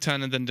won the Big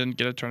Ten and then didn't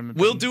get a tournament.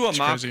 We'll do a It's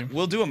mock. crazy.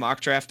 We'll do a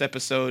mock draft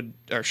episode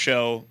or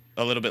show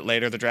a little bit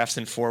later. The draft's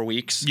in 4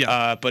 weeks.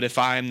 Yeah. But if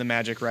I'm the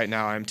Magic right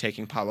now, I'm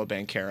taking Paolo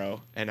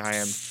Banchero and I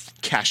am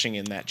cashing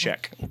in that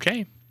check.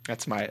 Okay.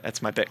 That's my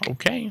pick.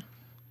 Okay.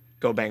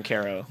 Go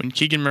Banchero. When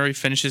Keegan Murray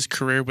finishes his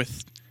career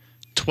with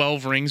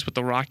 12 rings with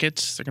the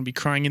Rockets, they're gonna be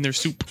crying in their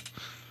soup.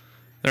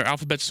 Their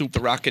alphabet soup.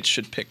 The Rockets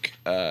should pick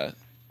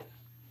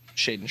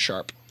Shaden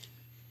Sharp.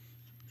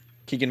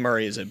 Keegan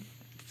Murray is a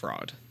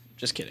fraud.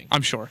 Just kidding.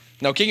 I'm sure.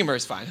 No, Keegan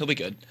Murray's fine. He'll be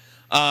good.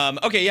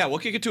 Okay, yeah, we'll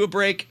kick it to a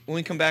break. When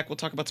we come back, we'll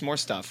talk about some more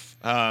stuff.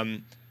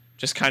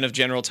 Just kind of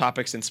general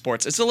topics in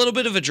sports. It's a little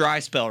bit of a dry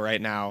spell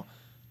right now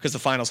because the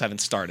finals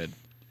haven't started.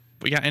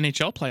 We got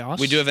NHL playoffs.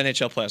 We do have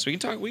NHL playoffs. We can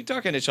talk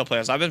NHL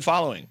playoffs. I've been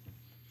following.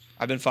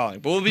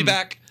 But we'll be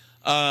back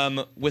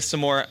with some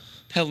more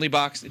Penalty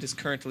Box. It is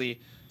currently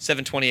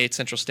 7:28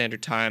 Central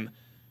Standard Time,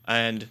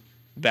 and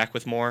back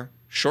with more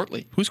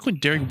shortly. Who's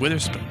Quindary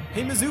Witherspoon?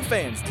 Hey Mizzou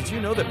fans, did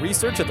you know that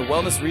research at the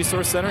Wellness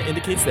Resource Center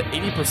indicates that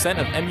 80%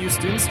 of MU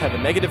students have a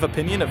negative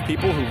opinion of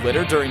people who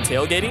litter during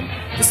tailgating?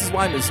 This is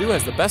why Mizzou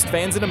has the best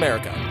fans in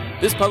America.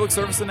 This public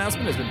service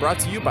announcement has been brought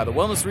to you by the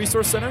Wellness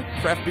Resource Center,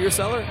 Craft Beer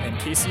Cellar, and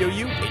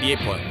KCOU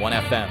 88.1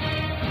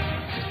 FM.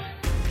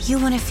 You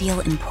want to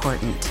feel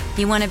important.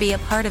 You want to be a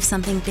part of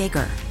something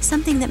bigger,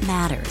 something that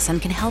matters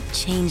and can help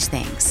change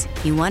things.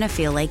 You want to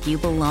feel like you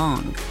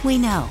belong. We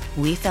know.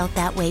 We felt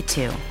that way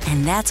too.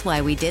 And that's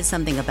why we did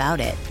something about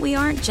it. We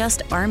aren't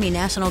just Army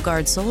National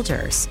Guard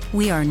soldiers.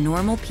 We are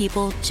normal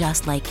people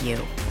just like you.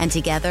 And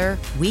together,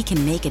 we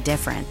can make a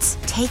difference.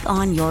 Take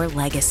on your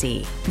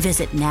legacy.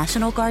 Visit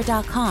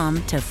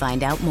NationalGuard.com to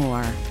find out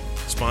more.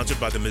 Sponsored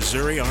by the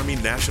Missouri Army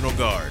National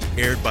Guard.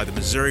 Aired by the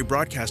Missouri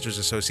Broadcasters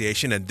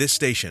Association and this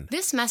station.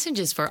 This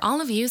message is for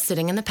all of you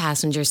sitting in the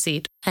passenger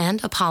seat.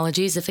 And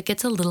apologies if it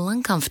gets a little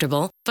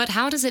uncomfortable. But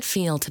how does it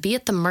feel to be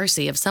at the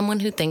mercy of someone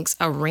who thinks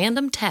a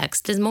random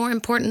text is more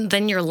important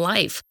than your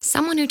life?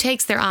 Someone who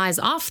takes their eyes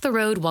off the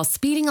road while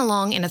speeding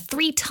along in a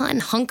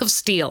 3-ton hunk of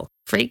steel.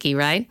 Freaky,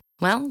 right?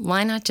 Well,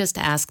 why not just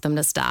ask them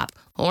to stop?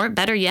 Or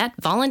better yet,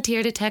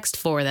 volunteer to text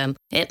for them.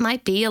 It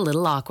might be a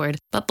little awkward,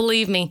 but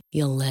believe me,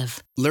 you'll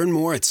live. Learn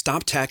more at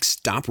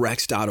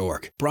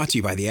stoptextstoprex.org. Brought to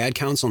you by the Ad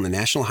Council and the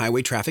National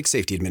Highway Traffic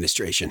Safety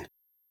Administration.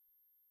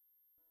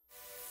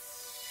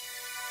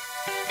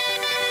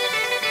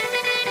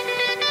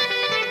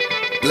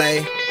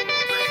 Lay.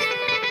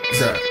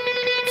 Sir.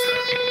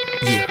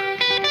 Yeah.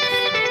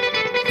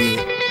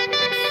 Yeah.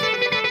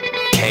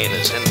 Kane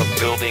is in the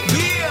building.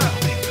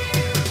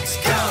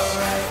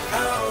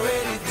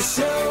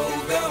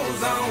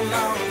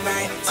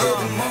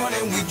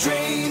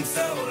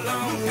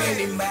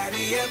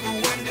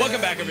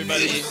 Welcome back,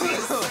 everybody.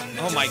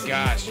 Oh my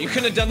gosh, you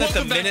couldn't have done that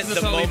the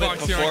moment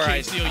before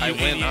I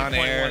went on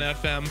air.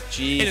 FM.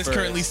 Jeepers. It is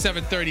currently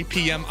 7:30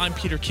 p.m. I'm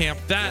Peter Camp.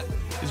 That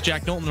is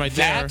Jack Knowlton right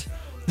there.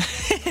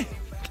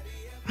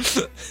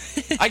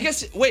 I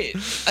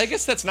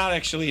guess that's not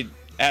actually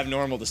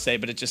abnormal to say,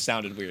 but it just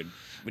sounded weird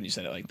when you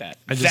said it like that.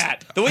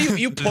 The way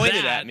you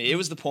pointed at me, it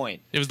was the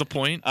point. It was the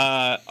point.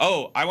 I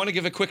want to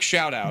give a quick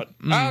shout out.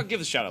 I'll give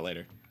the shout out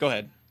later. Go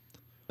ahead.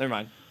 Never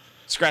mind.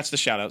 Scratch the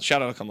shout out.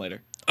 Shout out will come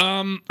later.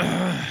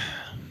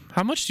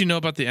 How much do you know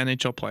about the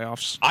NHL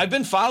playoffs? I've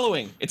been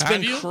following. It's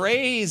been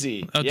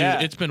crazy. Oh, yeah.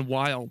 Dude, it's been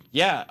wild.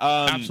 Yeah.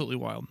 Absolutely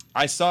wild.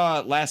 I saw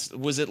last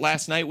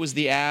night was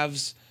the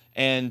Avs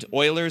and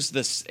Oilers,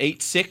 the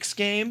 8-6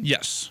 game?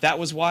 Yes. That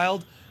was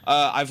wild.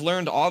 I've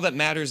learned all that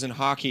matters in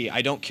hockey.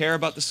 I don't care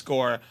about the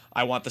score.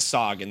 I want the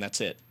SOG, and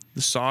that's it.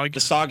 The SOG? The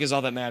SOG is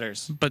all that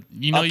matters. But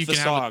you know you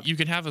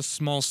can have a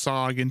small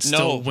SOG and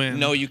still win.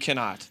 No, you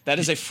cannot. That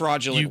is a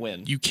fraudulent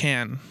win. You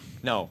can.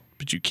 No.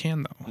 But you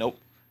can, though. Nope.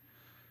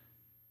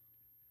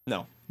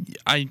 No.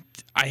 I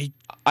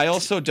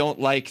also don't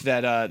like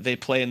that they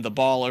play in the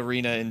Ball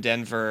Arena in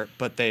Denver,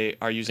 but they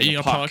are using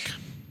a puck.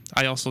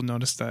 I also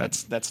noticed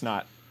that. That's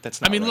not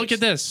I mean, right. look at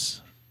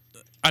this.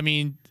 I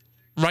mean,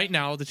 right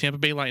now the Tampa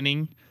Bay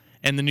Lightning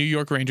and the New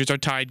York Rangers are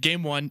tied.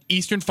 Game 1,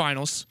 Eastern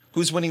Finals.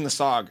 Who's winning the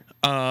SOG?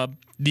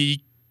 The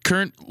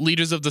current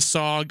leaders of the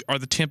SOG are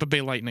the Tampa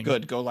Bay Lightning.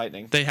 Good, go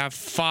Lightning. They have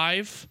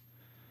 5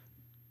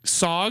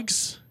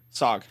 SOGs.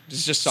 SOG.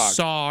 It's just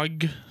SOG.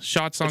 SOG.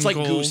 Shots on it's like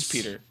goals. Goose,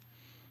 Peter.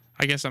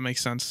 I guess that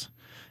makes sense.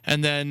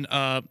 And then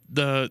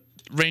the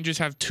Rangers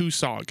have 2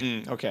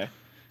 SOG. Okay.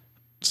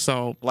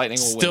 So Lightning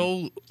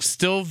will win.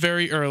 Still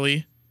very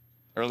early.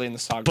 Early in the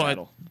SOG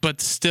battle. But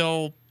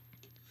still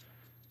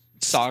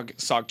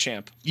SOG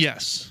champ.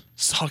 Yes.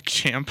 SOG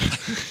champ.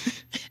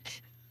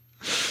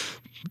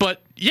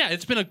 But yeah,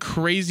 it's been a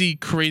crazy,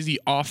 crazy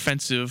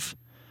offensive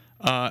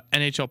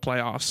NHL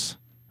playoffs.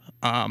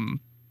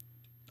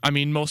 I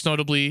mean, most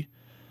notably,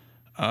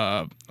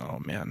 oh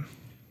man.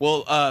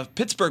 Well,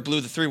 Pittsburgh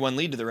blew the 3-1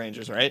 lead to the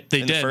Rangers, right? They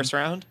did. In the first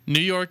round? New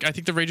York, I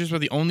think the Rangers were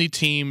the only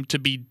team to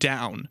be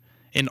down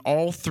in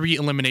all 3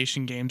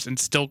 elimination games and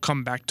still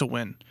come back to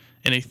win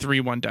in a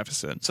 3-1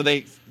 deficit. So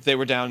they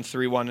were down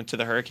 3-1 to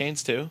the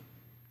Hurricanes too?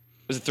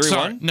 Was it 3-1?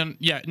 Sorry,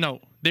 no.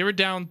 They were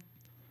down.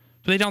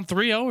 Were they down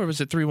 3-0 or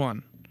was it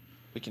 3-1?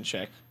 We can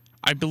check.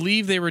 I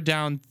believe they were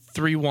down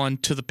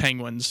 3-1 to the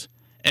Penguins.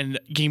 And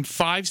game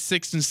 5,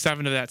 6, and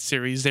 7 of that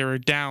series, they were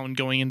down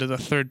going into the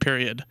third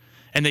period.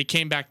 And they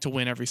came back to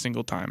win every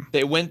single time.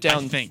 They went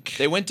down. I think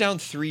they went down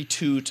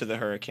 3-2 to the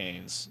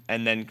Hurricanes,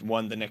 and then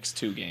won the next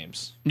 2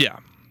 games. Yeah,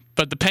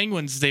 but the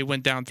Penguins, they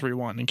went down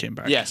 3-1 and came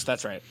back. Yes,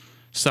 that's right.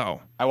 So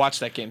I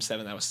watched that game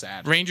 7. That was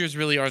sad. Rangers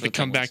really are the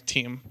comeback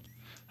team.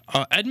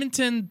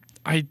 Edmonton,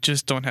 I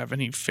just don't have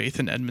any faith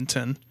in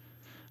Edmonton.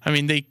 I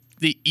mean, they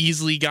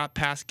easily got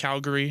past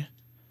Calgary.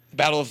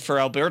 Battle for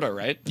Alberta,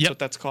 right? That's what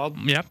that's called.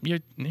 Yep. There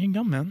you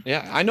go, man.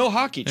 Yeah, I know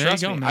hockey.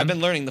 Trust me. Man. I've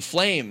been learning. The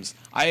Flames.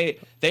 They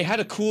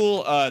had a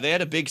cool. They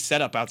had a big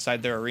setup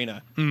outside their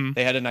arena.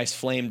 They had a nice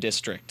Flame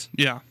District.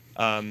 Yeah.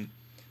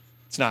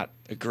 It's not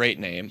a great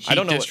name. Heat I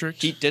don't know.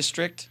 District? Heat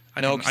District?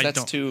 No, because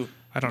that's too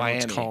I don't Miami. know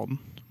what it's called.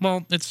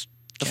 Well, it's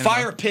the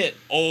Fire Pit.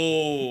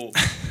 Oh,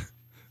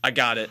 I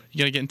got it. You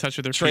gotta get in touch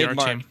with their PR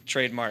team.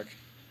 Trademark.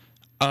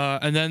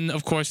 And then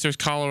of course there's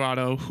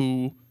Colorado,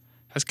 who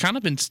has kind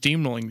of been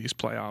steamrolling these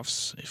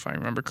playoffs, if I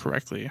remember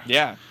correctly.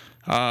 Yeah.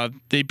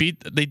 They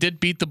did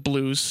beat the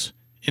Blues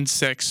in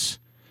 6.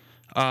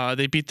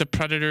 They beat the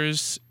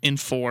Predators in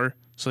 4,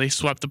 so they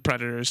swept the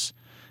Predators.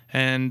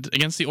 And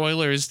against the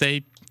Oilers,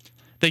 they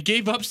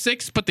gave up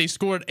 6, but they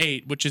scored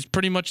 8, which is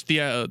pretty much the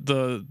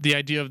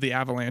idea of the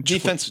Avalanche.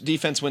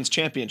 Defense wins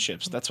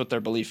championships. That's what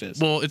their belief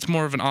is. Well, it's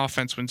more of an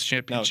offense wins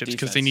championships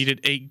because they needed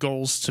 8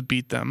 goals to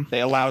beat them.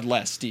 They allowed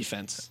less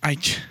defense.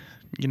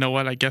 You know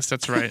what? I guess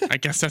that's right. I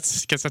guess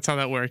that's how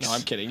that works. No,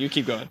 I'm kidding. You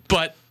keep going.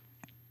 But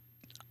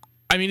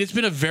I mean, it's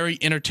been a very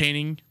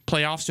entertaining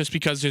playoffs just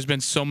because there's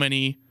been so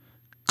many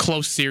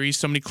close series,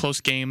 so many close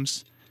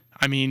games.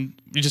 I mean,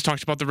 you just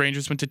talked about the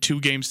Rangers went to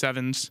 2 Game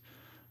 7s.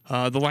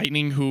 The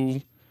Lightning,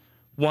 who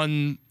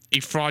won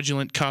a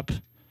fraudulent cup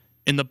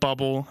in the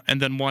bubble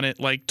and then won it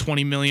like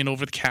 $20 million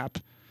over the cap,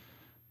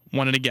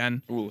 won it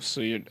again. Ooh,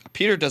 so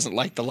Peter doesn't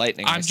like the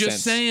Lightning. I'm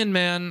just saying,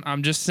 man.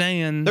 I'm just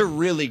saying. They're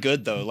really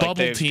good though. Like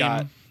bubble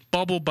team,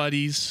 bubble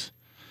buddies.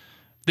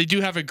 They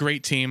do have a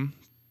great team,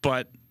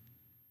 but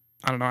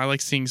I don't know. I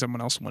like seeing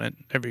someone else win it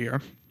every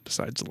year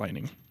besides the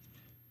Lightning.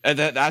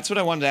 That's what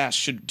I wanted to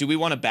ask. Do we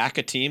want to back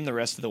a team the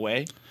rest of the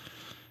way?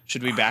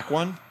 Should we back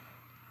one?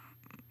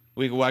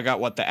 I got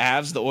what, the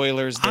Avs, the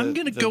Oilers. I'm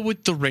gonna go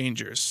with the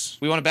Rangers.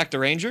 We want to back the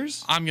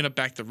Rangers. I'm gonna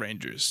back the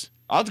Rangers.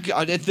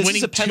 This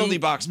is a penalty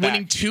box back.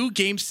 Winning 2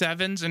 Game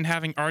 7s and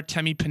having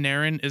Artemi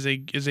Panarin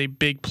is a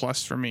big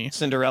plus for me.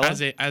 Cinderella?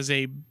 As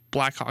a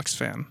Blackhawks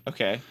fan.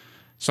 Okay.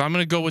 So I'm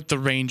gonna go with the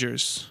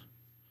Rangers.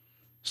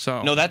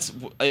 So no,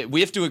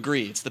 we have to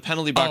agree. It's the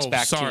penalty box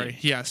back. Sorry. Team.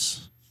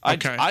 Yes.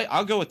 Okay.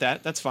 I'll go with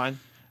that. That's fine.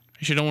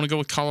 You don't want to go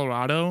with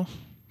Colorado.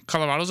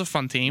 Colorado's a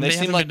fun team. They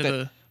haven't been to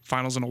the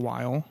finals in a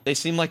while. They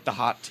seem like the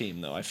hot team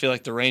though. I feel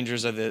like the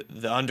Rangers are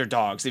the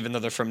underdogs, even though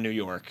they're from New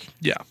York.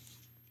 Yeah.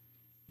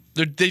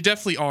 They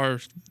definitely are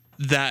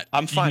that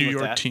New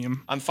York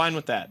team. I'm fine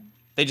with that.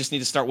 They just need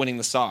to start winning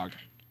the SOG.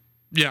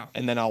 Yeah.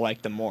 And then I'll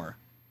like them more.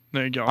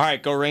 There you go. All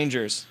right, go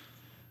Rangers.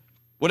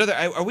 What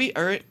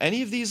are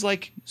any of these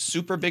like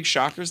super big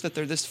shockers that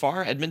they're this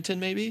far? Edmonton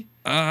maybe?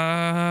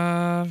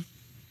 Nah.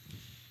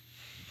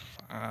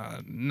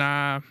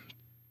 I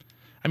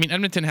mean,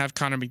 Edmonton have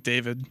Connor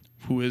McDavid,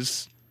 who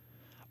is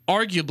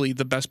arguably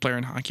the best player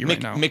in hockey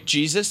right now.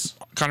 McJesus?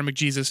 Connor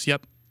McJesus,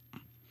 yep.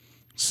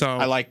 So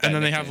I like that. And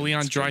then they have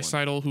Leon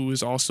Draisaitl, who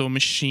is also a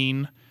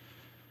machine.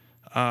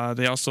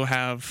 They also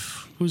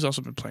have who's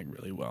also been playing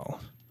really well.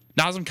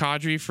 Nazem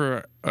Kadri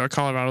for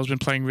Colorado has been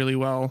playing really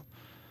well.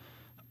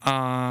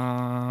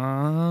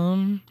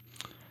 Yeah,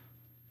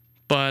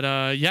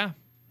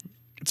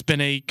 it's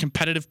been a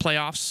competitive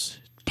playoffs.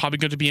 Probably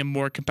going to be a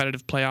more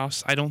competitive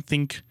playoffs. I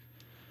think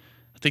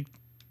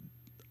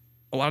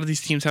a lot of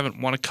these teams haven't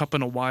won a cup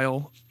in a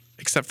while,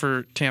 except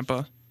for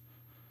Tampa.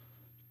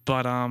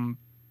 But and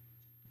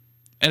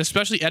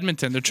especially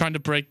Edmonton, they're trying to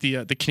break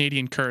the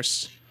Canadian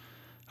curse.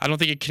 I don't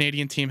think a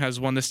Canadian team has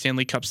won the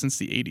Stanley Cup since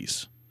the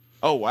 80s.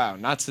 Oh wow,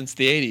 not since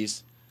the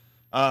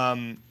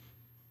 80s.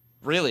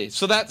 Really?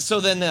 So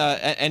then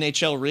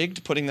NHL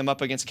rigged, putting them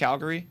up against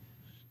Calgary,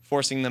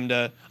 forcing them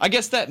to. I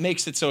guess that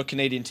makes it so a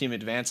Canadian team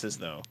advances,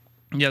 though.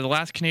 Yeah, the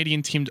last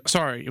Canadian team.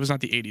 Sorry, it was not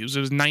the 80s. It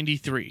was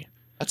 93.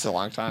 That's a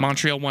long time.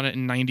 Montreal won it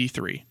in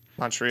 93.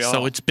 Montreal.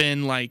 So it's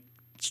been like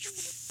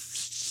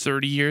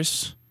 30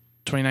 years,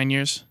 29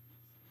 years.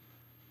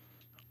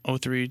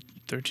 03,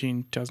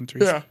 13,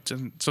 2003. Yeah.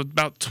 So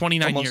about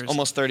 29 years.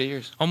 Almost 30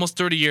 years. Almost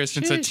 30 years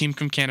since a team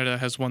from Canada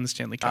has won the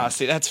Stanley Cup.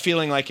 See, that's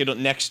feeling like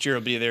next year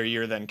will be their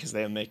year then, because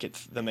they'll make it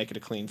a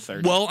clean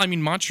 30. Well, I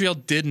mean, Montreal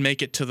did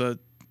make it to the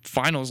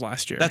finals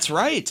last year. That's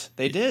right.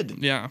 They did.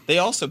 Yeah. They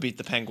also beat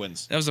the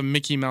Penguins. That was a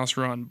Mickey Mouse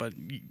run, but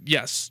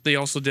yes, they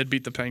also did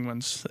beat the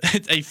Penguins.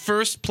 It's a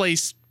first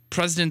place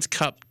President's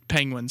Cup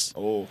Penguins.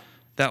 Oh.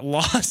 That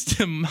lost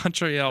to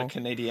Montreal. The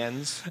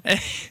Canadiens.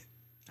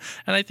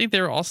 And I think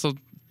they were also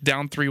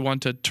down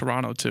 3-1 to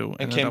Toronto too.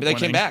 They came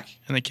back.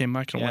 And they came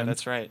back and win. win.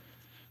 That's right.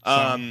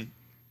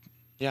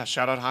 Yeah,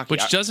 shout out hockey.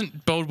 Which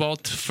doesn't bode well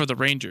for the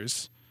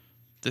Rangers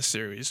this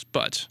series,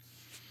 but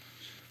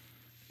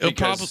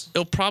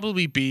it'll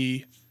probably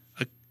be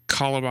a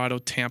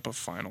Colorado-Tampa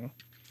final.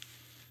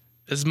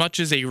 As much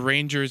as a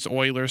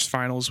Rangers-Oilers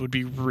finals would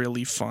be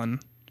really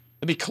fun.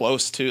 It'd be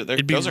close too.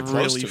 Those are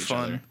close to each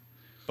other.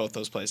 Both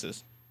those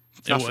places.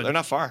 They're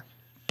not far.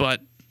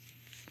 But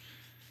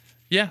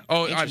yeah.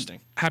 Oh, interesting.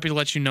 I'm happy to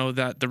let you know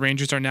that the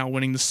Rangers are now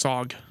winning the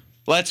SOG.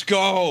 Let's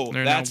go.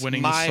 They're That's now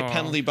winning my the SOG.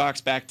 penalty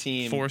box back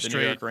team. 4 the New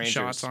York straight Rangers.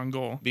 shots on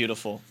goal.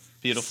 Beautiful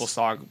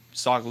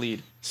SOG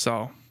lead.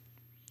 So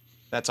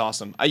that's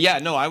awesome. I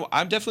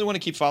definitely want to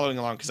keep following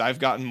along because I've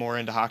gotten more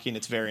into hockey and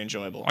it's very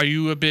enjoyable. Are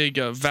you a big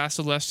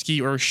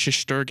Vasilevsky or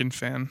Shesterkin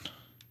fan?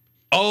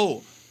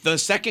 Oh, the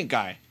second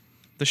guy.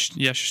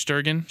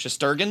 Shesterkin.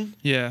 Shesterkin?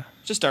 Yeah.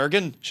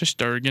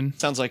 Shesterkin.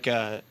 Sounds like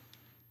I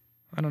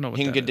don't know what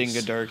that is.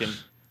 Hinga Durgan.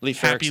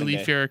 Happy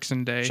Leif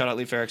Erikson Day. Shout out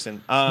Leif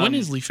Erikson. When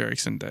is Leif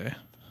Erikson Day?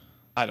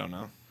 I don't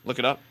know. Look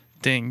it up.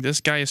 Dang, this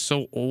guy is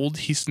so old.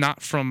 He's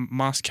not from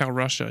Moscow,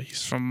 Russia.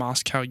 He's from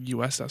Moscow,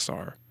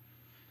 USSR.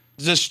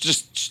 Is this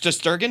just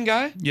Shesterkin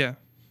guy? Yeah.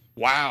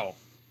 Wow.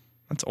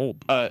 That's old.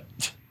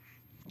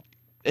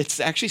 It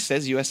actually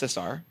says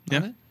USSR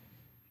on it?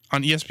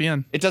 On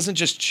ESPN. It doesn't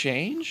just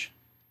change?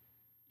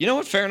 You know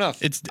what? Fair enough.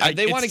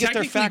 They want to get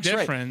their facts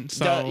right.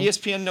 So.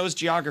 ESPN knows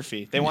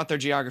geography. They want their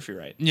geography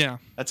right. Yeah.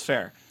 That's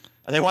fair.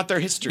 They want their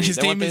history.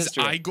 His name is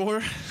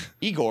Igor?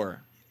 Igor.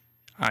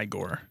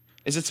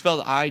 Is it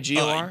spelled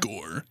I-G-O-R?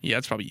 Igor. Yeah,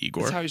 it's probably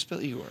Igor. That's how you spell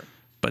Igor.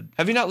 But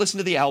have you not listened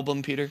to the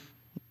album, Peter?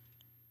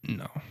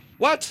 No.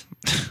 What?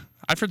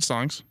 I've heard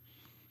songs.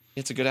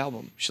 It's a good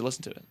album. You should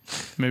listen to it.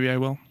 Maybe I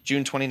will.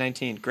 June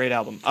 2019. Great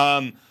album.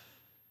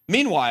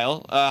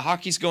 Meanwhile,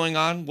 hockey's going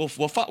on. We'll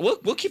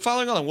keep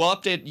following on. We'll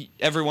update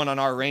everyone on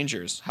our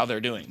Rangers, how they're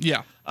doing.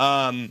 Yeah.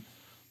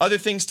 Other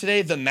things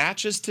today, the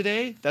matches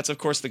today. That's, of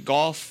course, the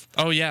golf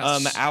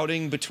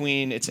outing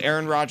between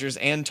Aaron Rodgers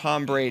and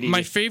Tom Brady.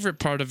 My favorite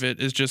part of it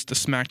is just the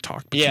smack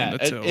talk between the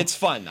two. It's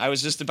fun. I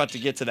was just about to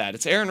get to that.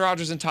 It's Aaron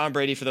Rodgers and Tom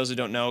Brady, for those who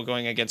don't know,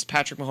 going against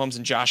Patrick Mahomes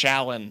and Josh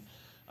Allen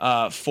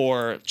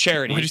for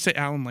charity. Why did you say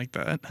Allen like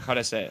that? How'd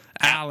I say it?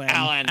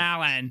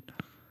 Allen.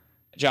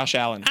 Josh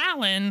Allen.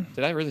 Allen.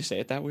 Did I really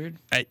say it that weird?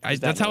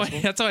 That's how I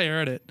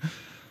heard it.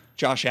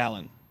 Josh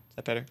Allen. Is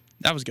that better?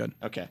 That was good.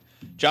 Okay.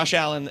 Josh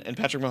Allen and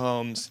Patrick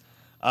Mahomes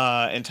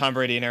and Tom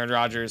Brady and Aaron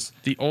Rodgers.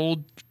 The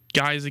old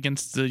guys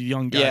against the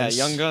young guys.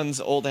 Yeah, young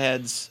guns, old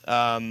heads.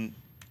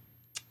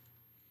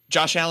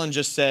 Josh Allen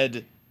just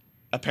said,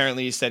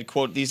 apparently he said,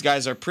 quote, "These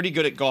guys are pretty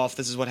good at golf.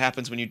 This is what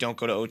happens when you don't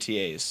go to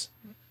OTAs."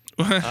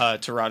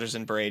 To Rodgers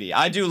and Brady.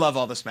 I do love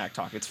all the smack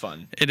talk. It's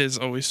fun. It is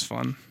always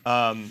fun.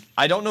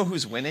 I don't know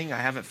who's winning. I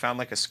haven't found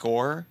like a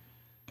score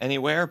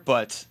anywhere,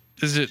 but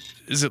is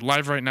it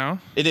live right now?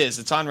 It is.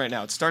 It's on right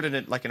now. It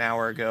started like an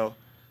hour ago.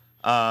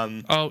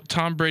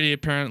 Tom Brady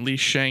apparently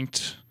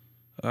shanked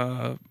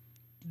one.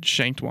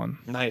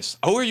 Nice.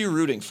 Who are you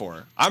rooting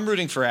for? I'm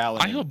rooting for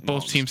Allen. I hope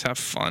both teams have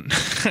fun.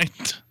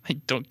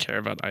 I don't care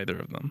about either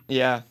of them.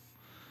 Yeah.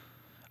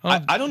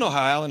 I don't know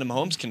how Allen and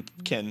Mahomes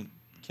can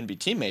be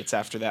teammates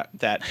after that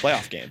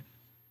playoff game.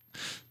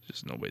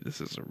 There's no way this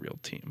is a real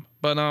team.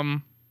 But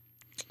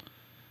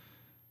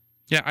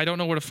yeah, I don't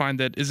know where to find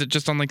it. Is it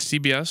just on like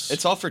CBS?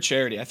 It's all for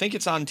charity. I think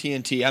it's on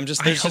TNT.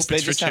 They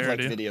just have like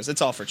videos.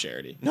 It's all for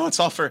charity. No, it's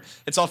all for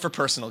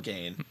personal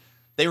gain.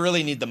 They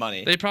really need the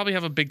money. They probably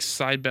have a big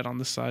side bet on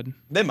the side.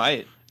 They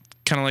might.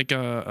 Kind of like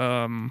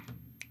a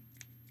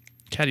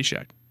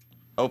Caddyshack.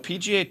 Oh,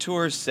 PGA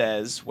Tour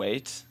says,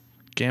 wait.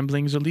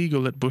 Gambling's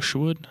illegal at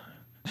Bushwood.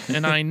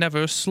 And I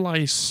never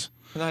slice.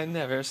 I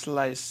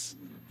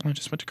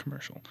just went to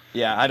commercial.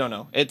 Yeah, I don't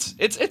know.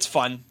 It's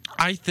fun.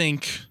 I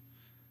think,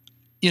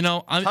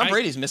 Tom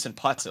Brady's missing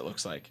putts, it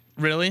looks like.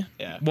 Really?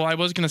 Yeah. Well, I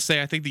was going to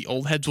say I think the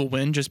old heads will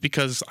win just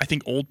because I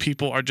think old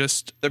people are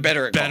they're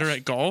better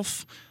at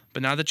golf.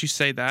 But now that you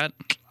say that,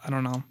 I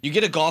don't know. You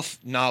get a golf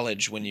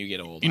knowledge when you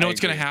get old. You know what's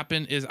going to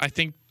happen is I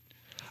think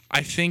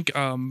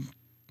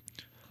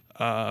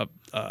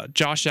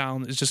Josh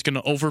Allen is just going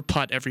to over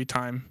putt every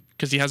time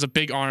because he has a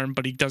big arm,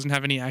 but he doesn't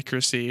have any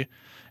accuracy.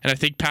 And I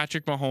think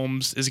Patrick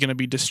Mahomes is going to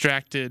be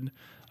distracted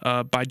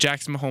by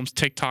Jackson Mahomes'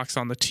 TikToks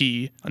on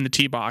the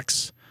tee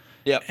box.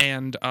 Yep.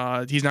 And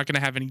he's not going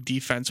to have any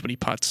defense when he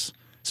putts,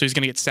 so he's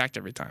going to get sacked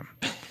every time.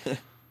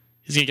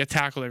 He's going to get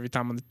tackled every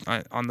time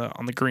on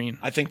the green.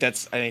 I think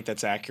that's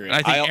accurate.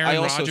 I think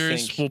Aaron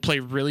Rodgers will play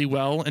really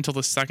well until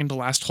the second to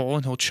last hole,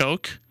 and he'll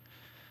choke.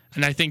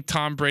 And I think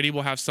Tom Brady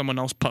will have someone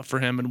else putt for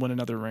him and win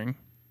another ring.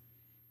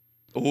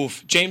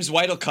 Oof. James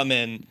White will come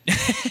in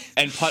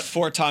and putt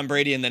for Tom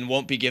Brady and then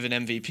won't be given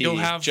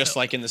MVP, just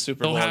like in the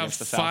Super Bowl against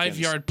the Falcons.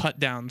 He'll have 5-yard putt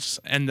downs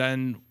and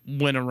then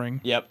win a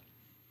ring. Yep.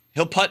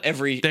 He'll putt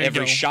every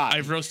shot.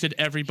 I've roasted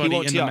everybody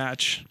in the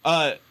match.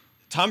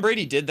 Tom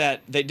Brady did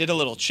that. They did a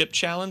little chip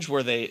challenge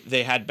where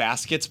they had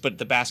baskets, but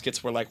the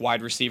baskets were like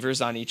wide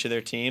receivers on each of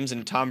their teams.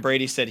 And Tom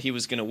Brady said he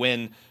was going to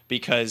win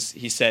because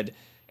he said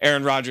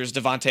Aaron Rodgers,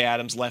 Devontae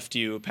Adams left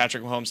you,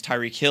 Patrick Mahomes,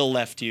 Tyreek Hill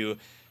left you,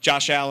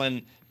 Josh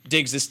Allen,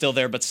 Diggs is still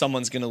there, but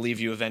someone's going to leave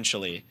you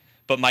eventually.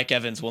 But Mike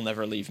Evans will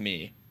never leave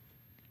me.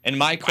 And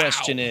my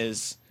question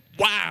is,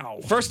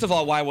 first of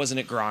all, why wasn't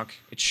it Gronk?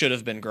 It should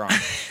have been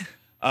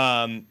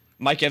Gronk.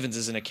 Mike Evans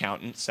is an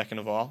accountant, second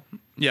of all.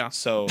 Yeah.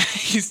 So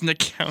he's an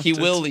accountant. He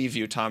will leave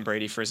you, Tom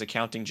Brady, for his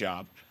accounting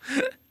job.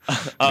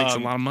 Makes a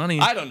lot of money.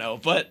 I don't know,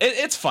 but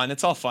it's fun.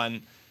 It's all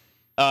fun.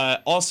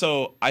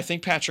 Also, I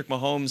think Patrick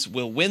Mahomes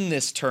will win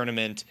this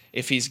tournament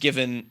if he's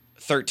given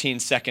 13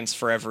 seconds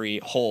for every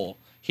hole.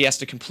 He has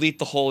to complete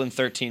the hole in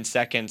 13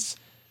 seconds.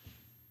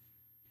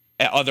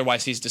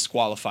 Otherwise, he's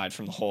disqualified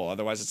from the hole.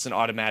 Otherwise, it's an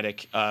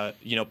automatic,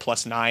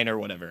 +9 or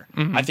whatever.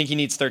 Mm-hmm. I think he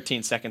needs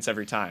 13 seconds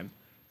every time.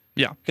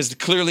 Yeah. Because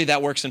clearly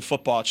that works in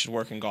football. It should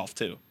work in golf,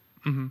 too.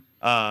 Mm-hmm.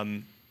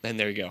 And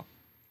there you go.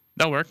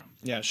 That'll work.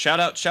 Yeah, shout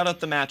out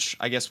the match.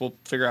 I guess we'll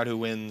figure out who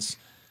wins.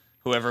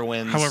 Whoever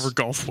wins. However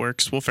golf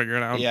works, we'll figure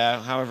it out.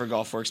 Yeah, however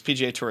golf works.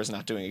 PGA Tour is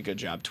not doing a good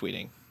job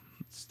tweeting.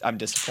 I'm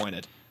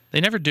disappointed. They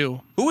never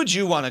do. Who would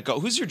you want to go?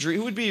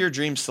 Who would be your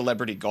dream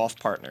celebrity golf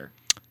partner?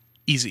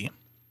 Easy.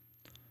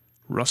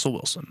 Russell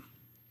Wilson.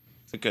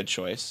 It's a good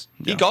choice.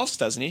 Yeah. He golfs,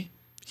 doesn't he?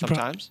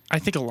 Sometimes. I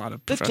think a lot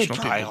of professional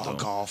people all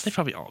golf. They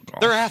probably all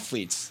golf. They're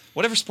athletes.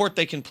 Whatever sport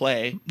they can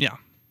play. Yeah.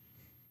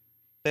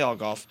 They all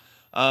golf.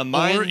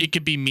 Or it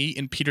could be me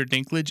and Peter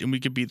Dinklage, and we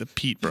could be the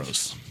Pete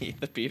Bros.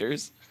 The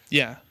Peters.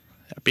 Yeah.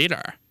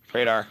 Peter.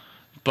 Radar.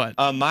 But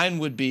mine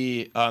would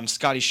be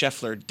Scotty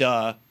Scheffler.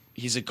 Duh.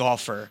 He's a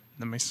golfer.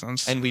 That makes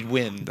sense. And we'd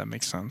win. That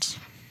makes sense.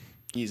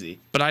 Easy.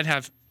 But I'd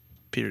have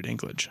Peter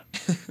Dinklage.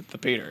 The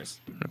Peters.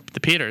 The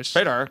Peters.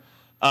 Radar.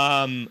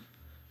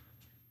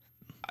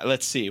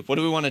 Let's see. What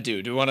do we want to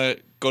do? Do we want to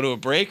go to a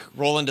break?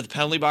 Roll into the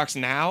penalty box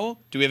now?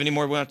 Do we have any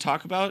more we want to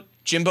talk about?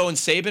 Jimbo and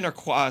Saban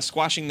are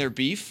squashing their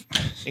beef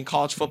in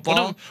college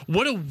football.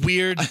 What a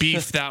weird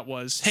beef that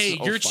was. Hey,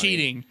 So you're funny.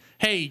 cheating.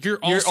 Hey, you're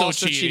also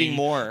cheating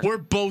more. We're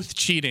both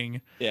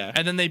cheating. Yeah.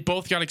 And then they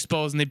both got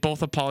exposed, and they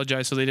both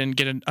apologized, so they didn't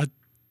get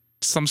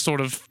some sort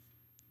of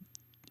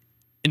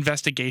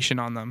investigation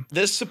on them.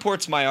 This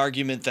supports my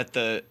argument that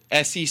the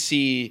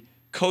SEC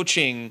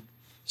coaching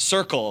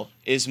circle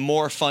is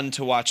more fun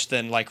to watch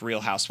than like Real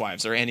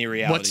Housewives or any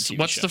reality TV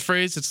What's show. the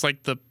phrase? It's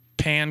like the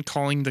pan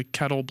calling the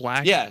kettle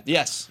black. Yeah.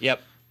 Yes.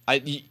 Yep.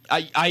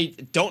 I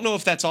don't know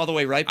if that's all the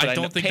way right, but I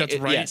don't think that's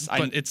right. Yes,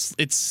 but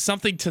it's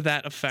something to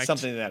that effect.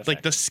 Something to that effect.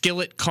 Like the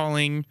skillet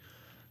calling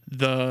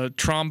the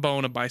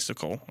trombone a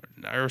bicycle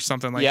or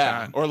something like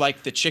that. Or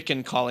like the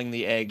chicken calling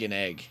the egg an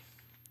egg.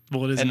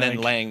 Well, it is and an then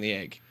egg. Laying the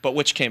egg. But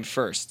which came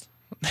first?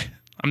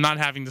 I'm not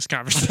having this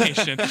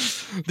conversation.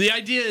 The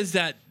idea is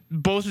that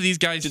both of these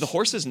guys. Do the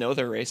horses know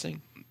they're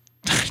racing?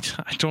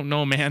 I don't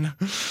know, man.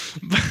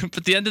 But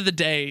at the end of the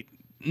day,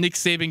 Nick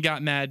Saban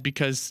got mad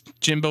because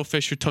Jimbo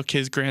Fisher took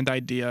his grand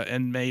idea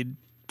and made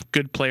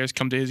good players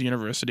come to his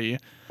university.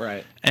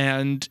 Right.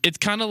 And it's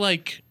kind of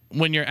like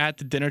when you're at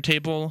the dinner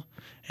table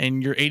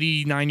and your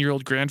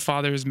 89-year-old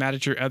grandfather is mad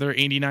at your other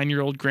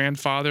 89-year-old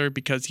grandfather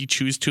because he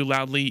chews too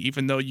loudly,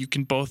 even though you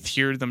can both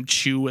hear them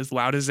chew as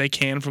loud as they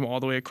can from all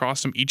the way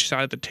across from each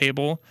side of the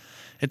table.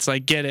 It's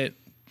like, get it.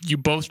 You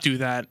both do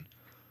that.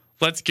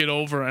 Let's get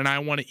over, and I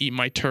want to eat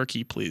my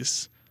turkey,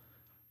 please.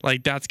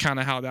 Like, that's kind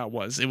of how that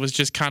was. It was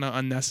just kind of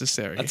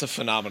unnecessary. That's a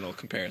phenomenal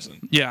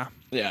comparison. Yeah.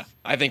 Yeah,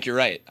 I think you're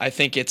right. I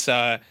think it's,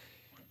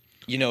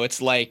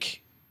 it's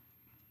like,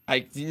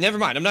 never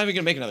mind. I'm not even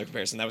going to make another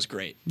comparison. That was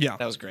great. Yeah.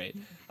 That was great.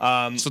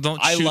 So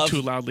don't chew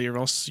too loudly or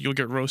else you'll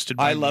get roasted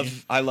by me.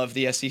 I love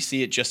the SEC.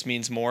 It just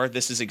means more.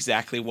 This is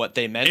exactly what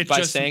they meant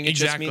by saying it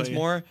just means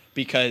more,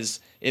 because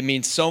it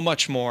means so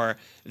much more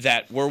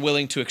that we're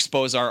willing to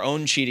expose our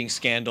own cheating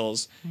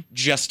scandals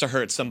just to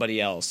hurt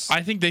somebody else.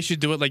 I think they should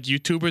do it like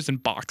YouTubers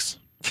and box.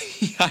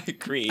 I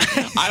agree.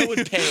 I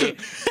would pay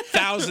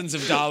thousands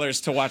of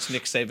dollars to watch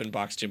Nick Saban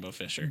box Jimbo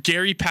Fisher.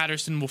 Gary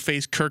Patterson will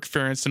face Kirk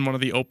Ferentz in one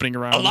of the opening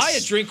rounds. Elijah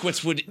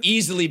Drinkwitz would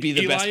easily be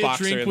the best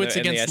boxer Drinkwitz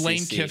in the against SEC.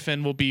 Lane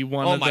Kiffin will be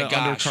one of the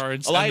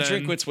undercards. Elijah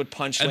Drinkwitz would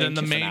punch Lane Kiffin out. And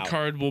then the main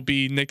card will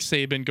be Nick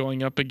Saban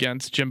going up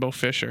against Jimbo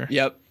Fisher.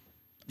 Yep.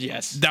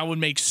 Yes. That would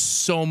make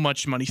so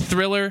much money.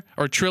 Triller,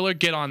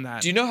 get on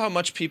that. Do you know how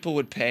much people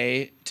would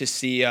pay to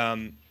see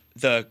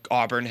the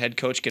Auburn head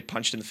coach get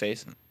punched in the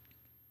face?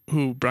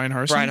 Who, Brian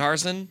Harsin? Brian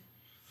Harsin,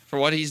 for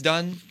what he's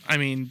done? I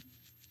mean,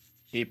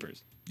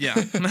 Keepers.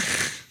 yeah.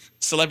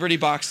 Celebrity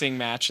boxing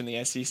match in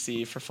the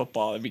SEC for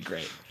football. That'd be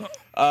great.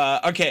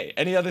 Okay,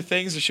 any other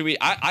things, or should we?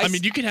 I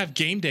mean, you could have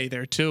game day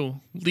there too.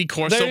 Lee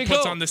Corso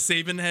puts on the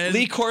Saban head.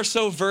 Lee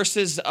Corso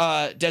versus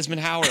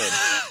Desmond Howard.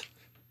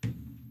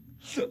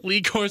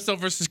 Lee Corso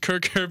versus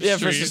Kirk Herbstreit. Yeah,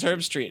 versus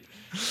Herbstreit.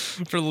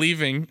 For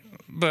leaving.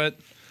 But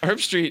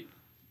Herbstreit,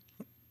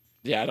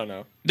 yeah, I don't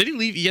know. Did he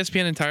leave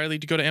ESPN entirely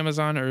to go to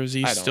Amazon, or is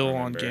he still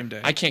on game day?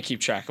 I can't keep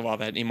track of all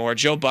that anymore.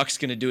 Joe Buck's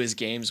going to do his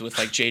games with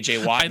like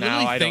J.J. Watt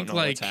now. I don't know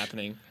what's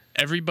happening.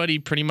 Everybody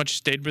pretty much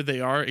stayed where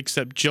they are,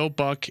 except Joe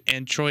Buck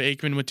and Troy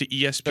Aikman went to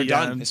ESPN. They're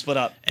done. They split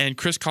up. And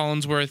Chris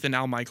Collinsworth and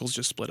Al Michaels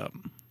just split up.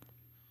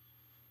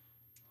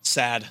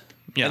 Sad.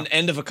 Yeah. An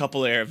end of a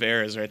couple of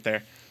eras right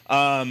there.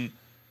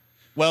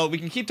 Well, we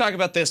can keep talking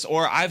about this,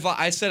 or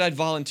I said I'd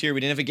volunteer.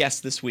 We didn't have a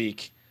guest this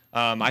week.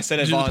 I said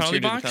I'd volunteer to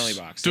do the penalty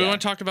box. Do we want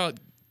to talk about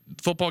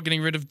football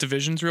getting rid of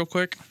divisions real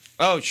quick?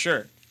 Oh,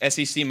 sure.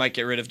 SEC might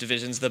get rid of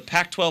divisions. The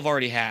Pac-12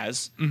 already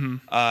has. Mm-hmm.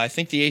 I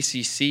think the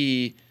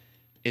ACC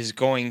is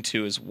going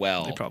to as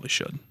well. They probably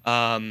should.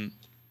 I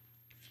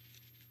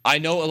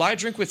know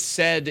Elijah Drinkwitz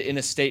said in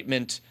a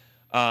statement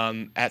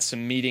at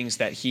some meetings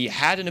that he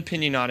had an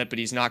opinion on it, but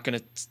he's not going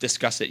to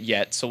discuss it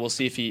yet. So we'll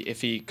see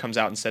if he comes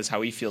out and says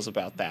how he feels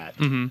about that.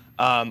 Mm-hmm.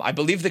 I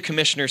believe the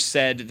commissioner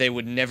said they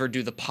would never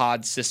do the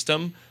pod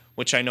system,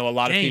 which I know a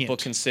lot of people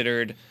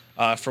considered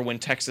for when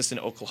Texas and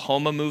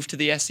Oklahoma moved to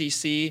the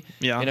SEC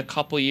in a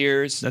couple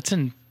years. That's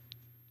in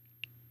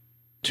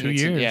 2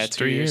 years. Yeah,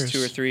 2 years.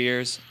 2 or 3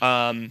 years.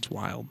 It's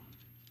wild.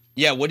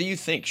 Yeah, what do you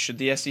think? Should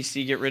the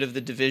SEC get rid of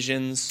the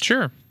divisions?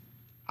 Sure.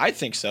 I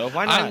think so.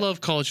 Why not? I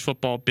love college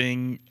football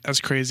being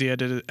as crazy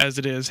as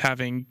it is,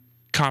 having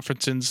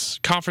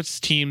conference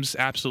teams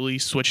absolutely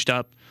switched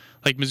up,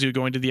 like Mizzou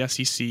going to the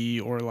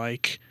SEC, or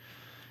like,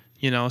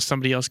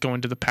 somebody else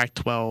going to the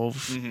Pac-12.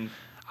 Mm-hmm.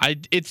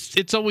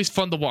 It's always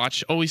fun to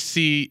watch. Always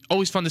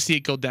fun to see it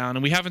go down,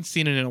 and we haven't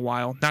seen it in a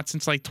while. Not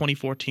since like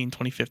 2014,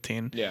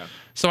 2015. Yeah.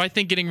 So I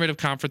think getting rid of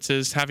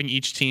conferences, having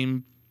each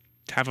team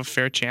have a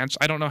fair chance.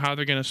 I don't know how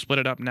they're going to split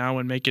it up now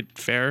and make it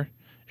fair.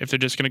 If they're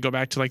just going to go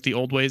back to like the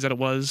old ways that it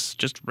was,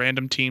 just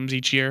random teams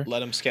each year. Let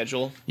them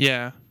schedule.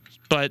 Yeah,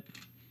 but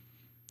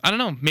I don't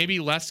know. Maybe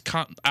less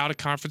out of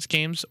conference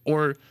games,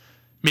 or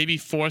maybe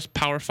force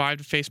Power 5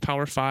 to face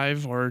Power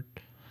 5, or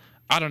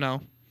I don't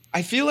know.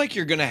 I feel like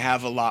you're going to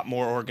have a lot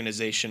more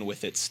organization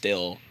with it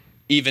still,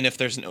 even if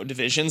there's no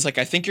divisions. Like,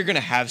 I think you're going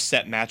to have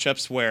set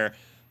matchups where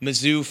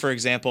Mizzou, for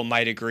example,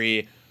 might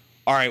agree,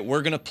 all right,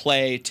 we're going to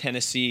play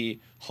Tennessee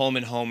home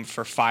and home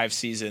for 5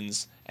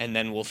 seasons, and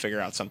then we'll figure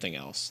out something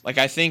else. Like,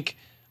 I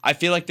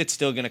feel like that's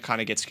still going to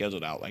kind of get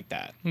scheduled out like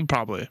that.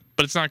 Probably.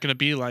 But it's not going to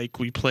be like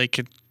we play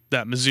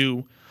that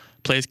Mizzou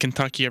plays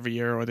Kentucky every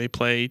year, or they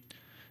play,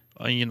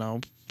 why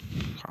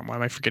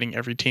am I forgetting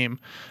every team?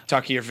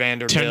 Kentucky or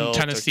Vanderbilt.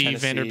 Tennessee,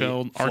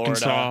 Vanderbilt, Florida.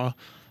 Arkansas.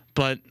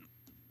 But,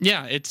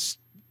 yeah,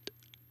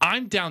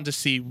 I'm down to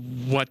see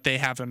what they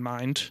have in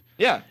mind.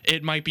 Yeah.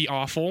 It might be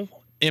awful.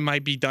 It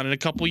might be done in a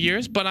couple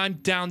years, but I'm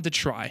down to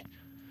try.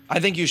 I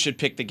think you should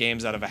pick the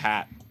games out of a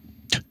hat.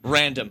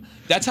 Random.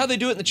 That's how they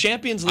do it in the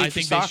Champions League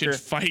for soccer. I think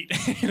they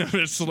should fight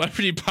in a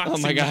celebrity boxing. Oh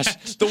my gosh,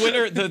 match. the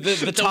winner,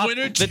 the top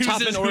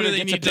in order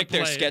they get to pick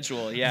their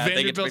schedule. Yeah,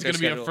 Vanderbilt's going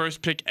to be a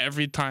first pick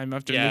every time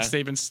after Nick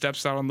Saban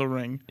steps out on the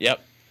ring.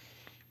 Yep.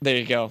 There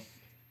you go.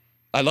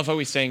 I love how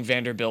he's saying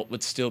Vanderbilt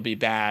would still be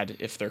bad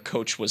if their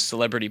coach was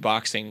celebrity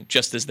boxing,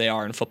 just as they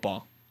are in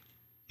football.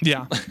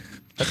 Yeah,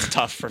 that's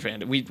tough for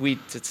Vanderbilt.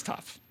 It's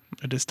tough.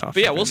 It is tough.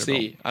 But yeah, we'll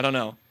see. I don't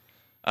know.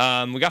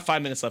 We got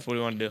 5 minutes left. What do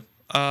you want to do?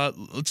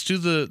 Let's do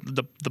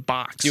the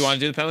box. Do you want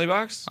to do the penalty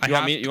box? You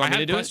want me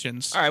to do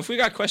questions. All right, if we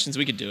got questions,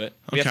 we could do it.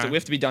 We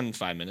have to be done in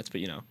 5 minutes, but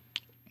we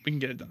can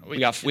get it done. We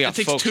got it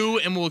takes folks,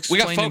 2, and we'll explain.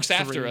 We got folks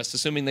after us,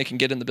 assuming they can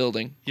get in the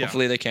building. Yeah.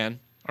 Hopefully they can.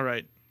 All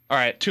right.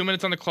 2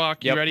 minutes on the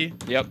clock. You ready?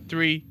 Yep.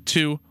 3,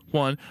 2,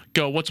 1,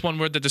 go. What's one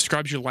word that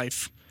describes your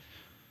life?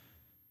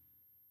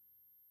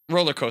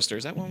 Roller coaster.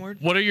 Is that one word?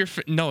 What are your?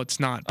 No, it's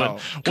not.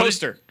 But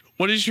coaster.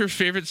 What is your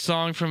favorite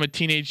song from a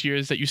teenage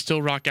years that you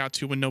still rock out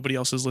to when nobody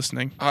else is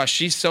listening?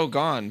 She's So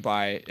Gone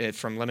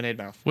from Lemonade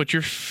Mouth. What's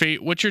your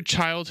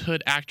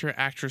childhood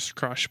actress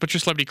crush? What's your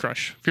celebrity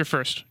crush? Your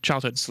first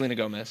childhood. Selena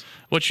Gomez.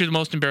 What's your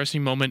most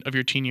embarrassing moment of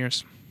your teen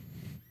years?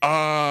 When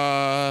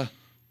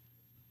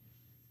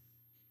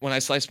I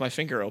sliced my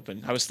finger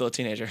open. I was still a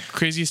teenager.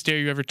 Craziest dare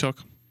you ever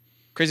took?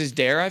 Craziest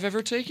dare I've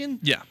ever taken?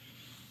 Yeah.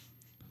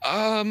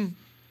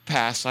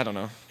 Pass. I don't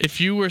know.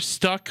 If you were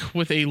stuck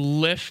with in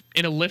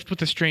a lift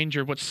with a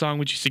stranger, what song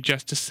would you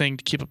suggest to sing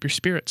to keep up your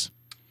spirits?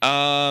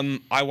 I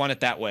Want It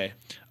That Way.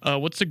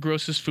 What's the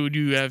grossest food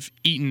you have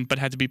eaten but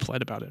had to be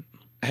polite about it?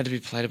 I had to be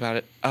polite about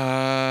it.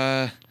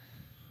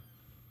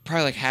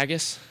 Probably like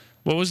haggis.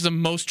 What was the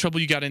most trouble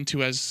you got into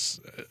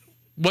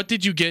what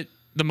did you get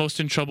the most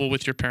in trouble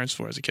with your parents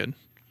for as a kid?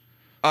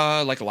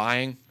 Like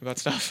lying about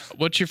stuff.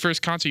 What's your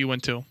first concert you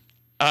went to?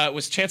 It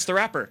was Chance the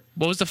Rapper.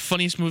 What was the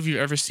funniest movie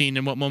you've ever seen,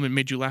 and what moment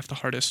made you laugh the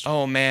hardest?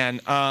 Oh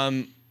man.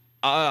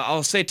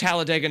 I'll say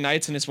Talladega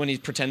Nights, and it's when he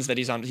pretends that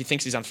he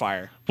thinks he's on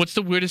fire. What's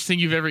the weirdest thing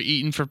you've ever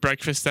eaten for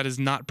breakfast that is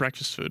not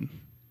breakfast food?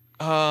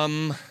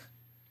 I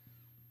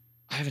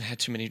haven't had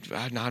too many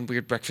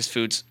non-weird breakfast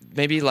foods.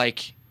 Maybe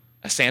like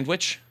a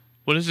sandwich.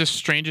 What is the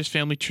strangest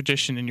family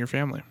tradition in your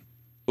family?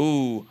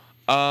 Ooh,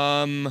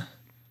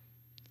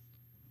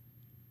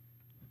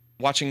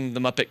 watching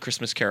the Muppet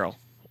Christmas Carol.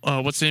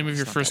 What's the name of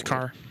your first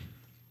car?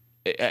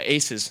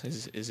 Aces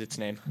is its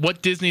name.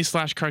 What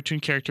Disney/cartoon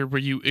character were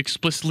you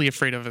explicitly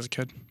afraid of as a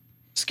kid?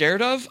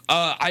 Scared of?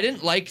 I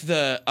didn't like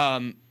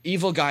the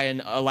evil guy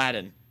in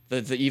Aladdin.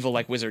 The evil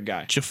like wizard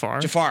guy. Jafar?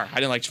 Jafar. I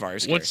didn't like Jafar. He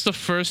was scary. What's the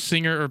first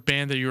singer or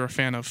band that you were a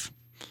fan of?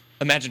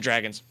 Imagine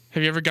Dragons.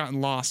 Have you ever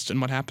gotten lost,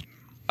 and what happened?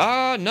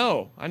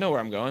 No. I know where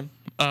I'm going.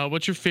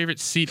 What's your favorite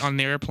seat on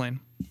the airplane?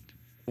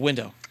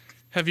 Window.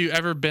 Have you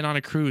ever been on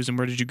a cruise, and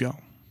where did you go?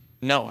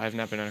 No, I have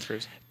not been on a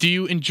cruise. Do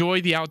you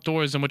enjoy the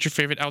outdoors, and what's your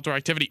favorite outdoor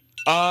activity?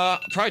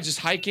 Probably just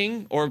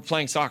hiking or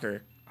playing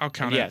soccer. I'll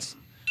count it. Yes.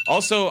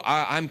 Also,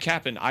 I'm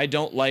capping. I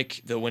don't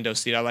like the window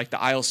seat. I like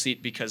the aisle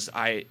seat because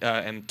I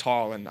am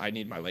tall and I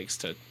need my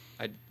legs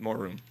more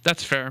room.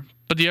 That's fair.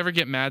 But do you ever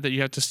get mad that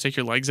you have to stick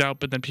your legs out,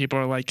 but then people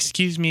are like,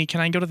 excuse me, can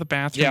I go to the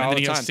bathroom? Yeah, and all then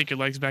the you time. gotta stick your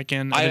legs back in,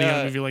 and then you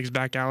gotta move your legs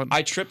back out.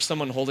 I tripped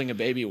someone holding a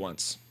baby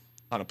once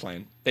on a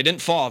plane. They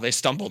didn't fall. They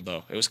stumbled,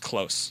 though. It was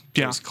close.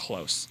 Yeah. It was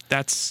close.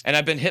 And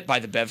I've been hit by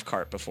the Bev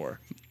cart before.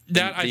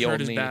 That I've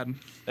heard is bad.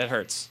 That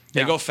hurts.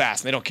 They go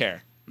fast, and they don't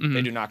care. Mm-hmm.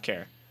 They do not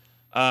care.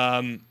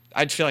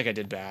 I'd feel like I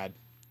did bad.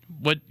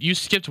 You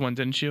skipped one,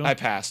 didn't you? I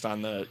passed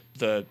on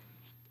the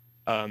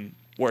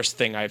worst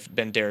thing I've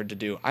been dared to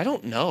do. I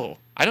don't know.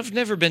 I've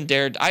never been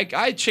dared.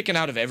 I chicken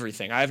out of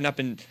everything. I've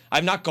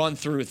not gone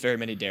through with very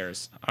many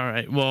dares. All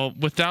right. Well,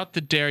 without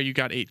the dare, you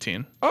got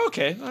 18. Oh,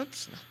 okay.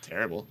 That's not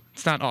terrible.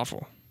 It's not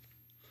awful.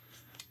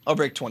 I'll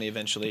break 20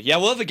 eventually. Yeah,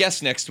 we'll have a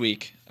guest next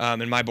week,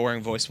 and my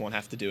boring voice won't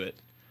have to do it.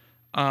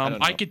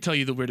 I could tell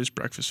you the weirdest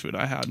breakfast food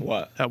I had.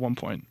 What? At one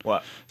point.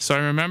 What? So I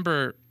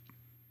remember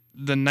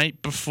the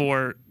night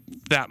before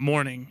that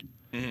morning,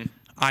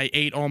 I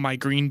ate all my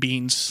green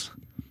beans.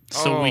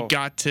 So we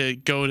got to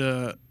go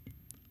to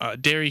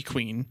Dairy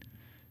Queen,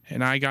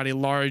 and I got a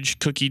large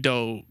cookie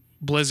dough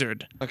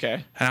blizzard.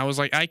 Okay. And I was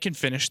like, I can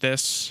finish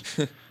this.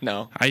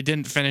 No. I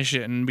didn't finish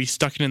it, and we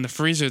stuck it in the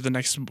freezer the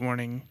next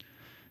morning.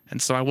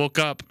 And so I woke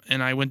up,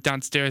 and I went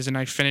downstairs, and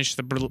I finished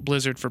the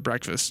blizzard for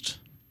breakfast.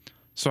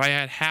 So I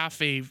had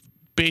half a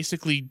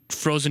basically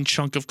frozen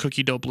chunk of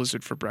cookie dough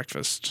blizzard for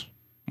breakfast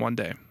one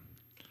day.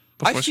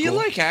 I feel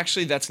like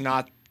actually that's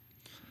not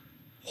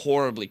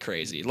horribly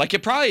crazy. Like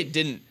it probably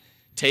didn't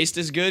taste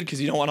as good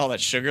because you don't want all that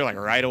sugar like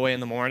right away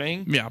in the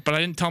morning. Yeah, but I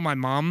didn't tell my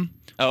mom.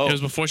 Oh. It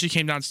was before she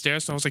came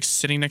downstairs, so I was like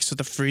sitting next to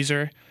the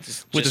freezer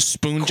with a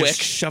spoon, quick.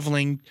 just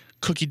shoveling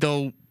cookie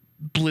dough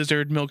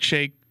blizzard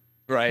milkshake,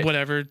 right?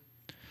 Whatever,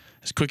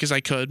 as quick as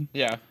I could.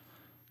 Yeah.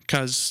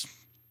 Because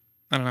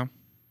I don't know.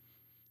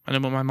 I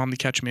didn't want my mom to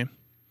catch me.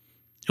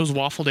 It was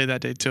waffle day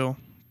that day too,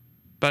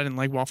 but I didn't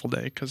like waffle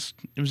day because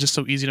it was just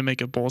so easy to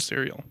make a bowl of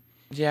cereal.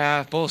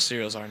 Yeah, bowl of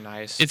cereals are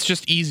nice. It's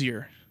just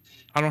easier.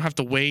 I don't have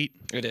to wait.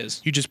 It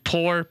is. You just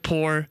pour,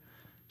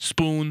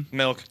 spoon.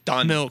 Milk,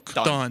 done. Milk,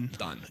 done.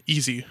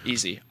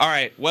 Easy. All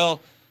right, well,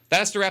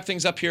 that's to wrap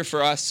things up here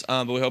for us,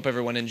 but we hope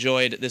everyone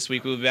enjoyed this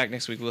week. We'll be back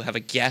next week. We'll have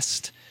a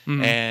guest.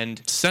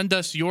 And send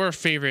us your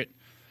favorite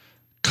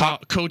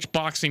coach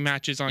boxing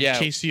matches on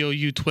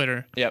KCOU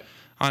Twitter. Yep.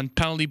 On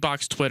Penalty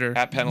Box Twitter.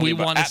 At Penalty we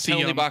want to see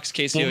Penalty Box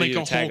KCOU. We'll make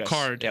a tag whole us.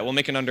 card. Yeah, we'll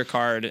make an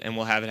undercard, and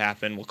we'll have it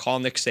happen. We'll call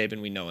Nick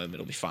Saban. We know him.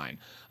 It'll be fine.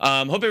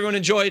 Hope everyone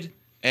enjoyed,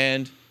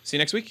 and see you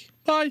next week.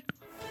 Bye.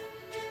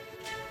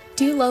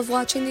 Do you love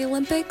watching the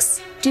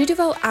Olympics? Do you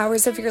devote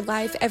hours of your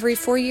life every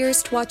 4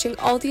 years to watching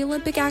all the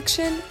Olympic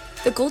action?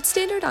 The Gold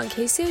Standard on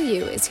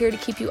KCOU is here to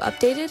keep you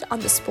updated on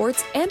the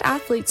sports and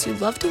athletes you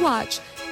love to watch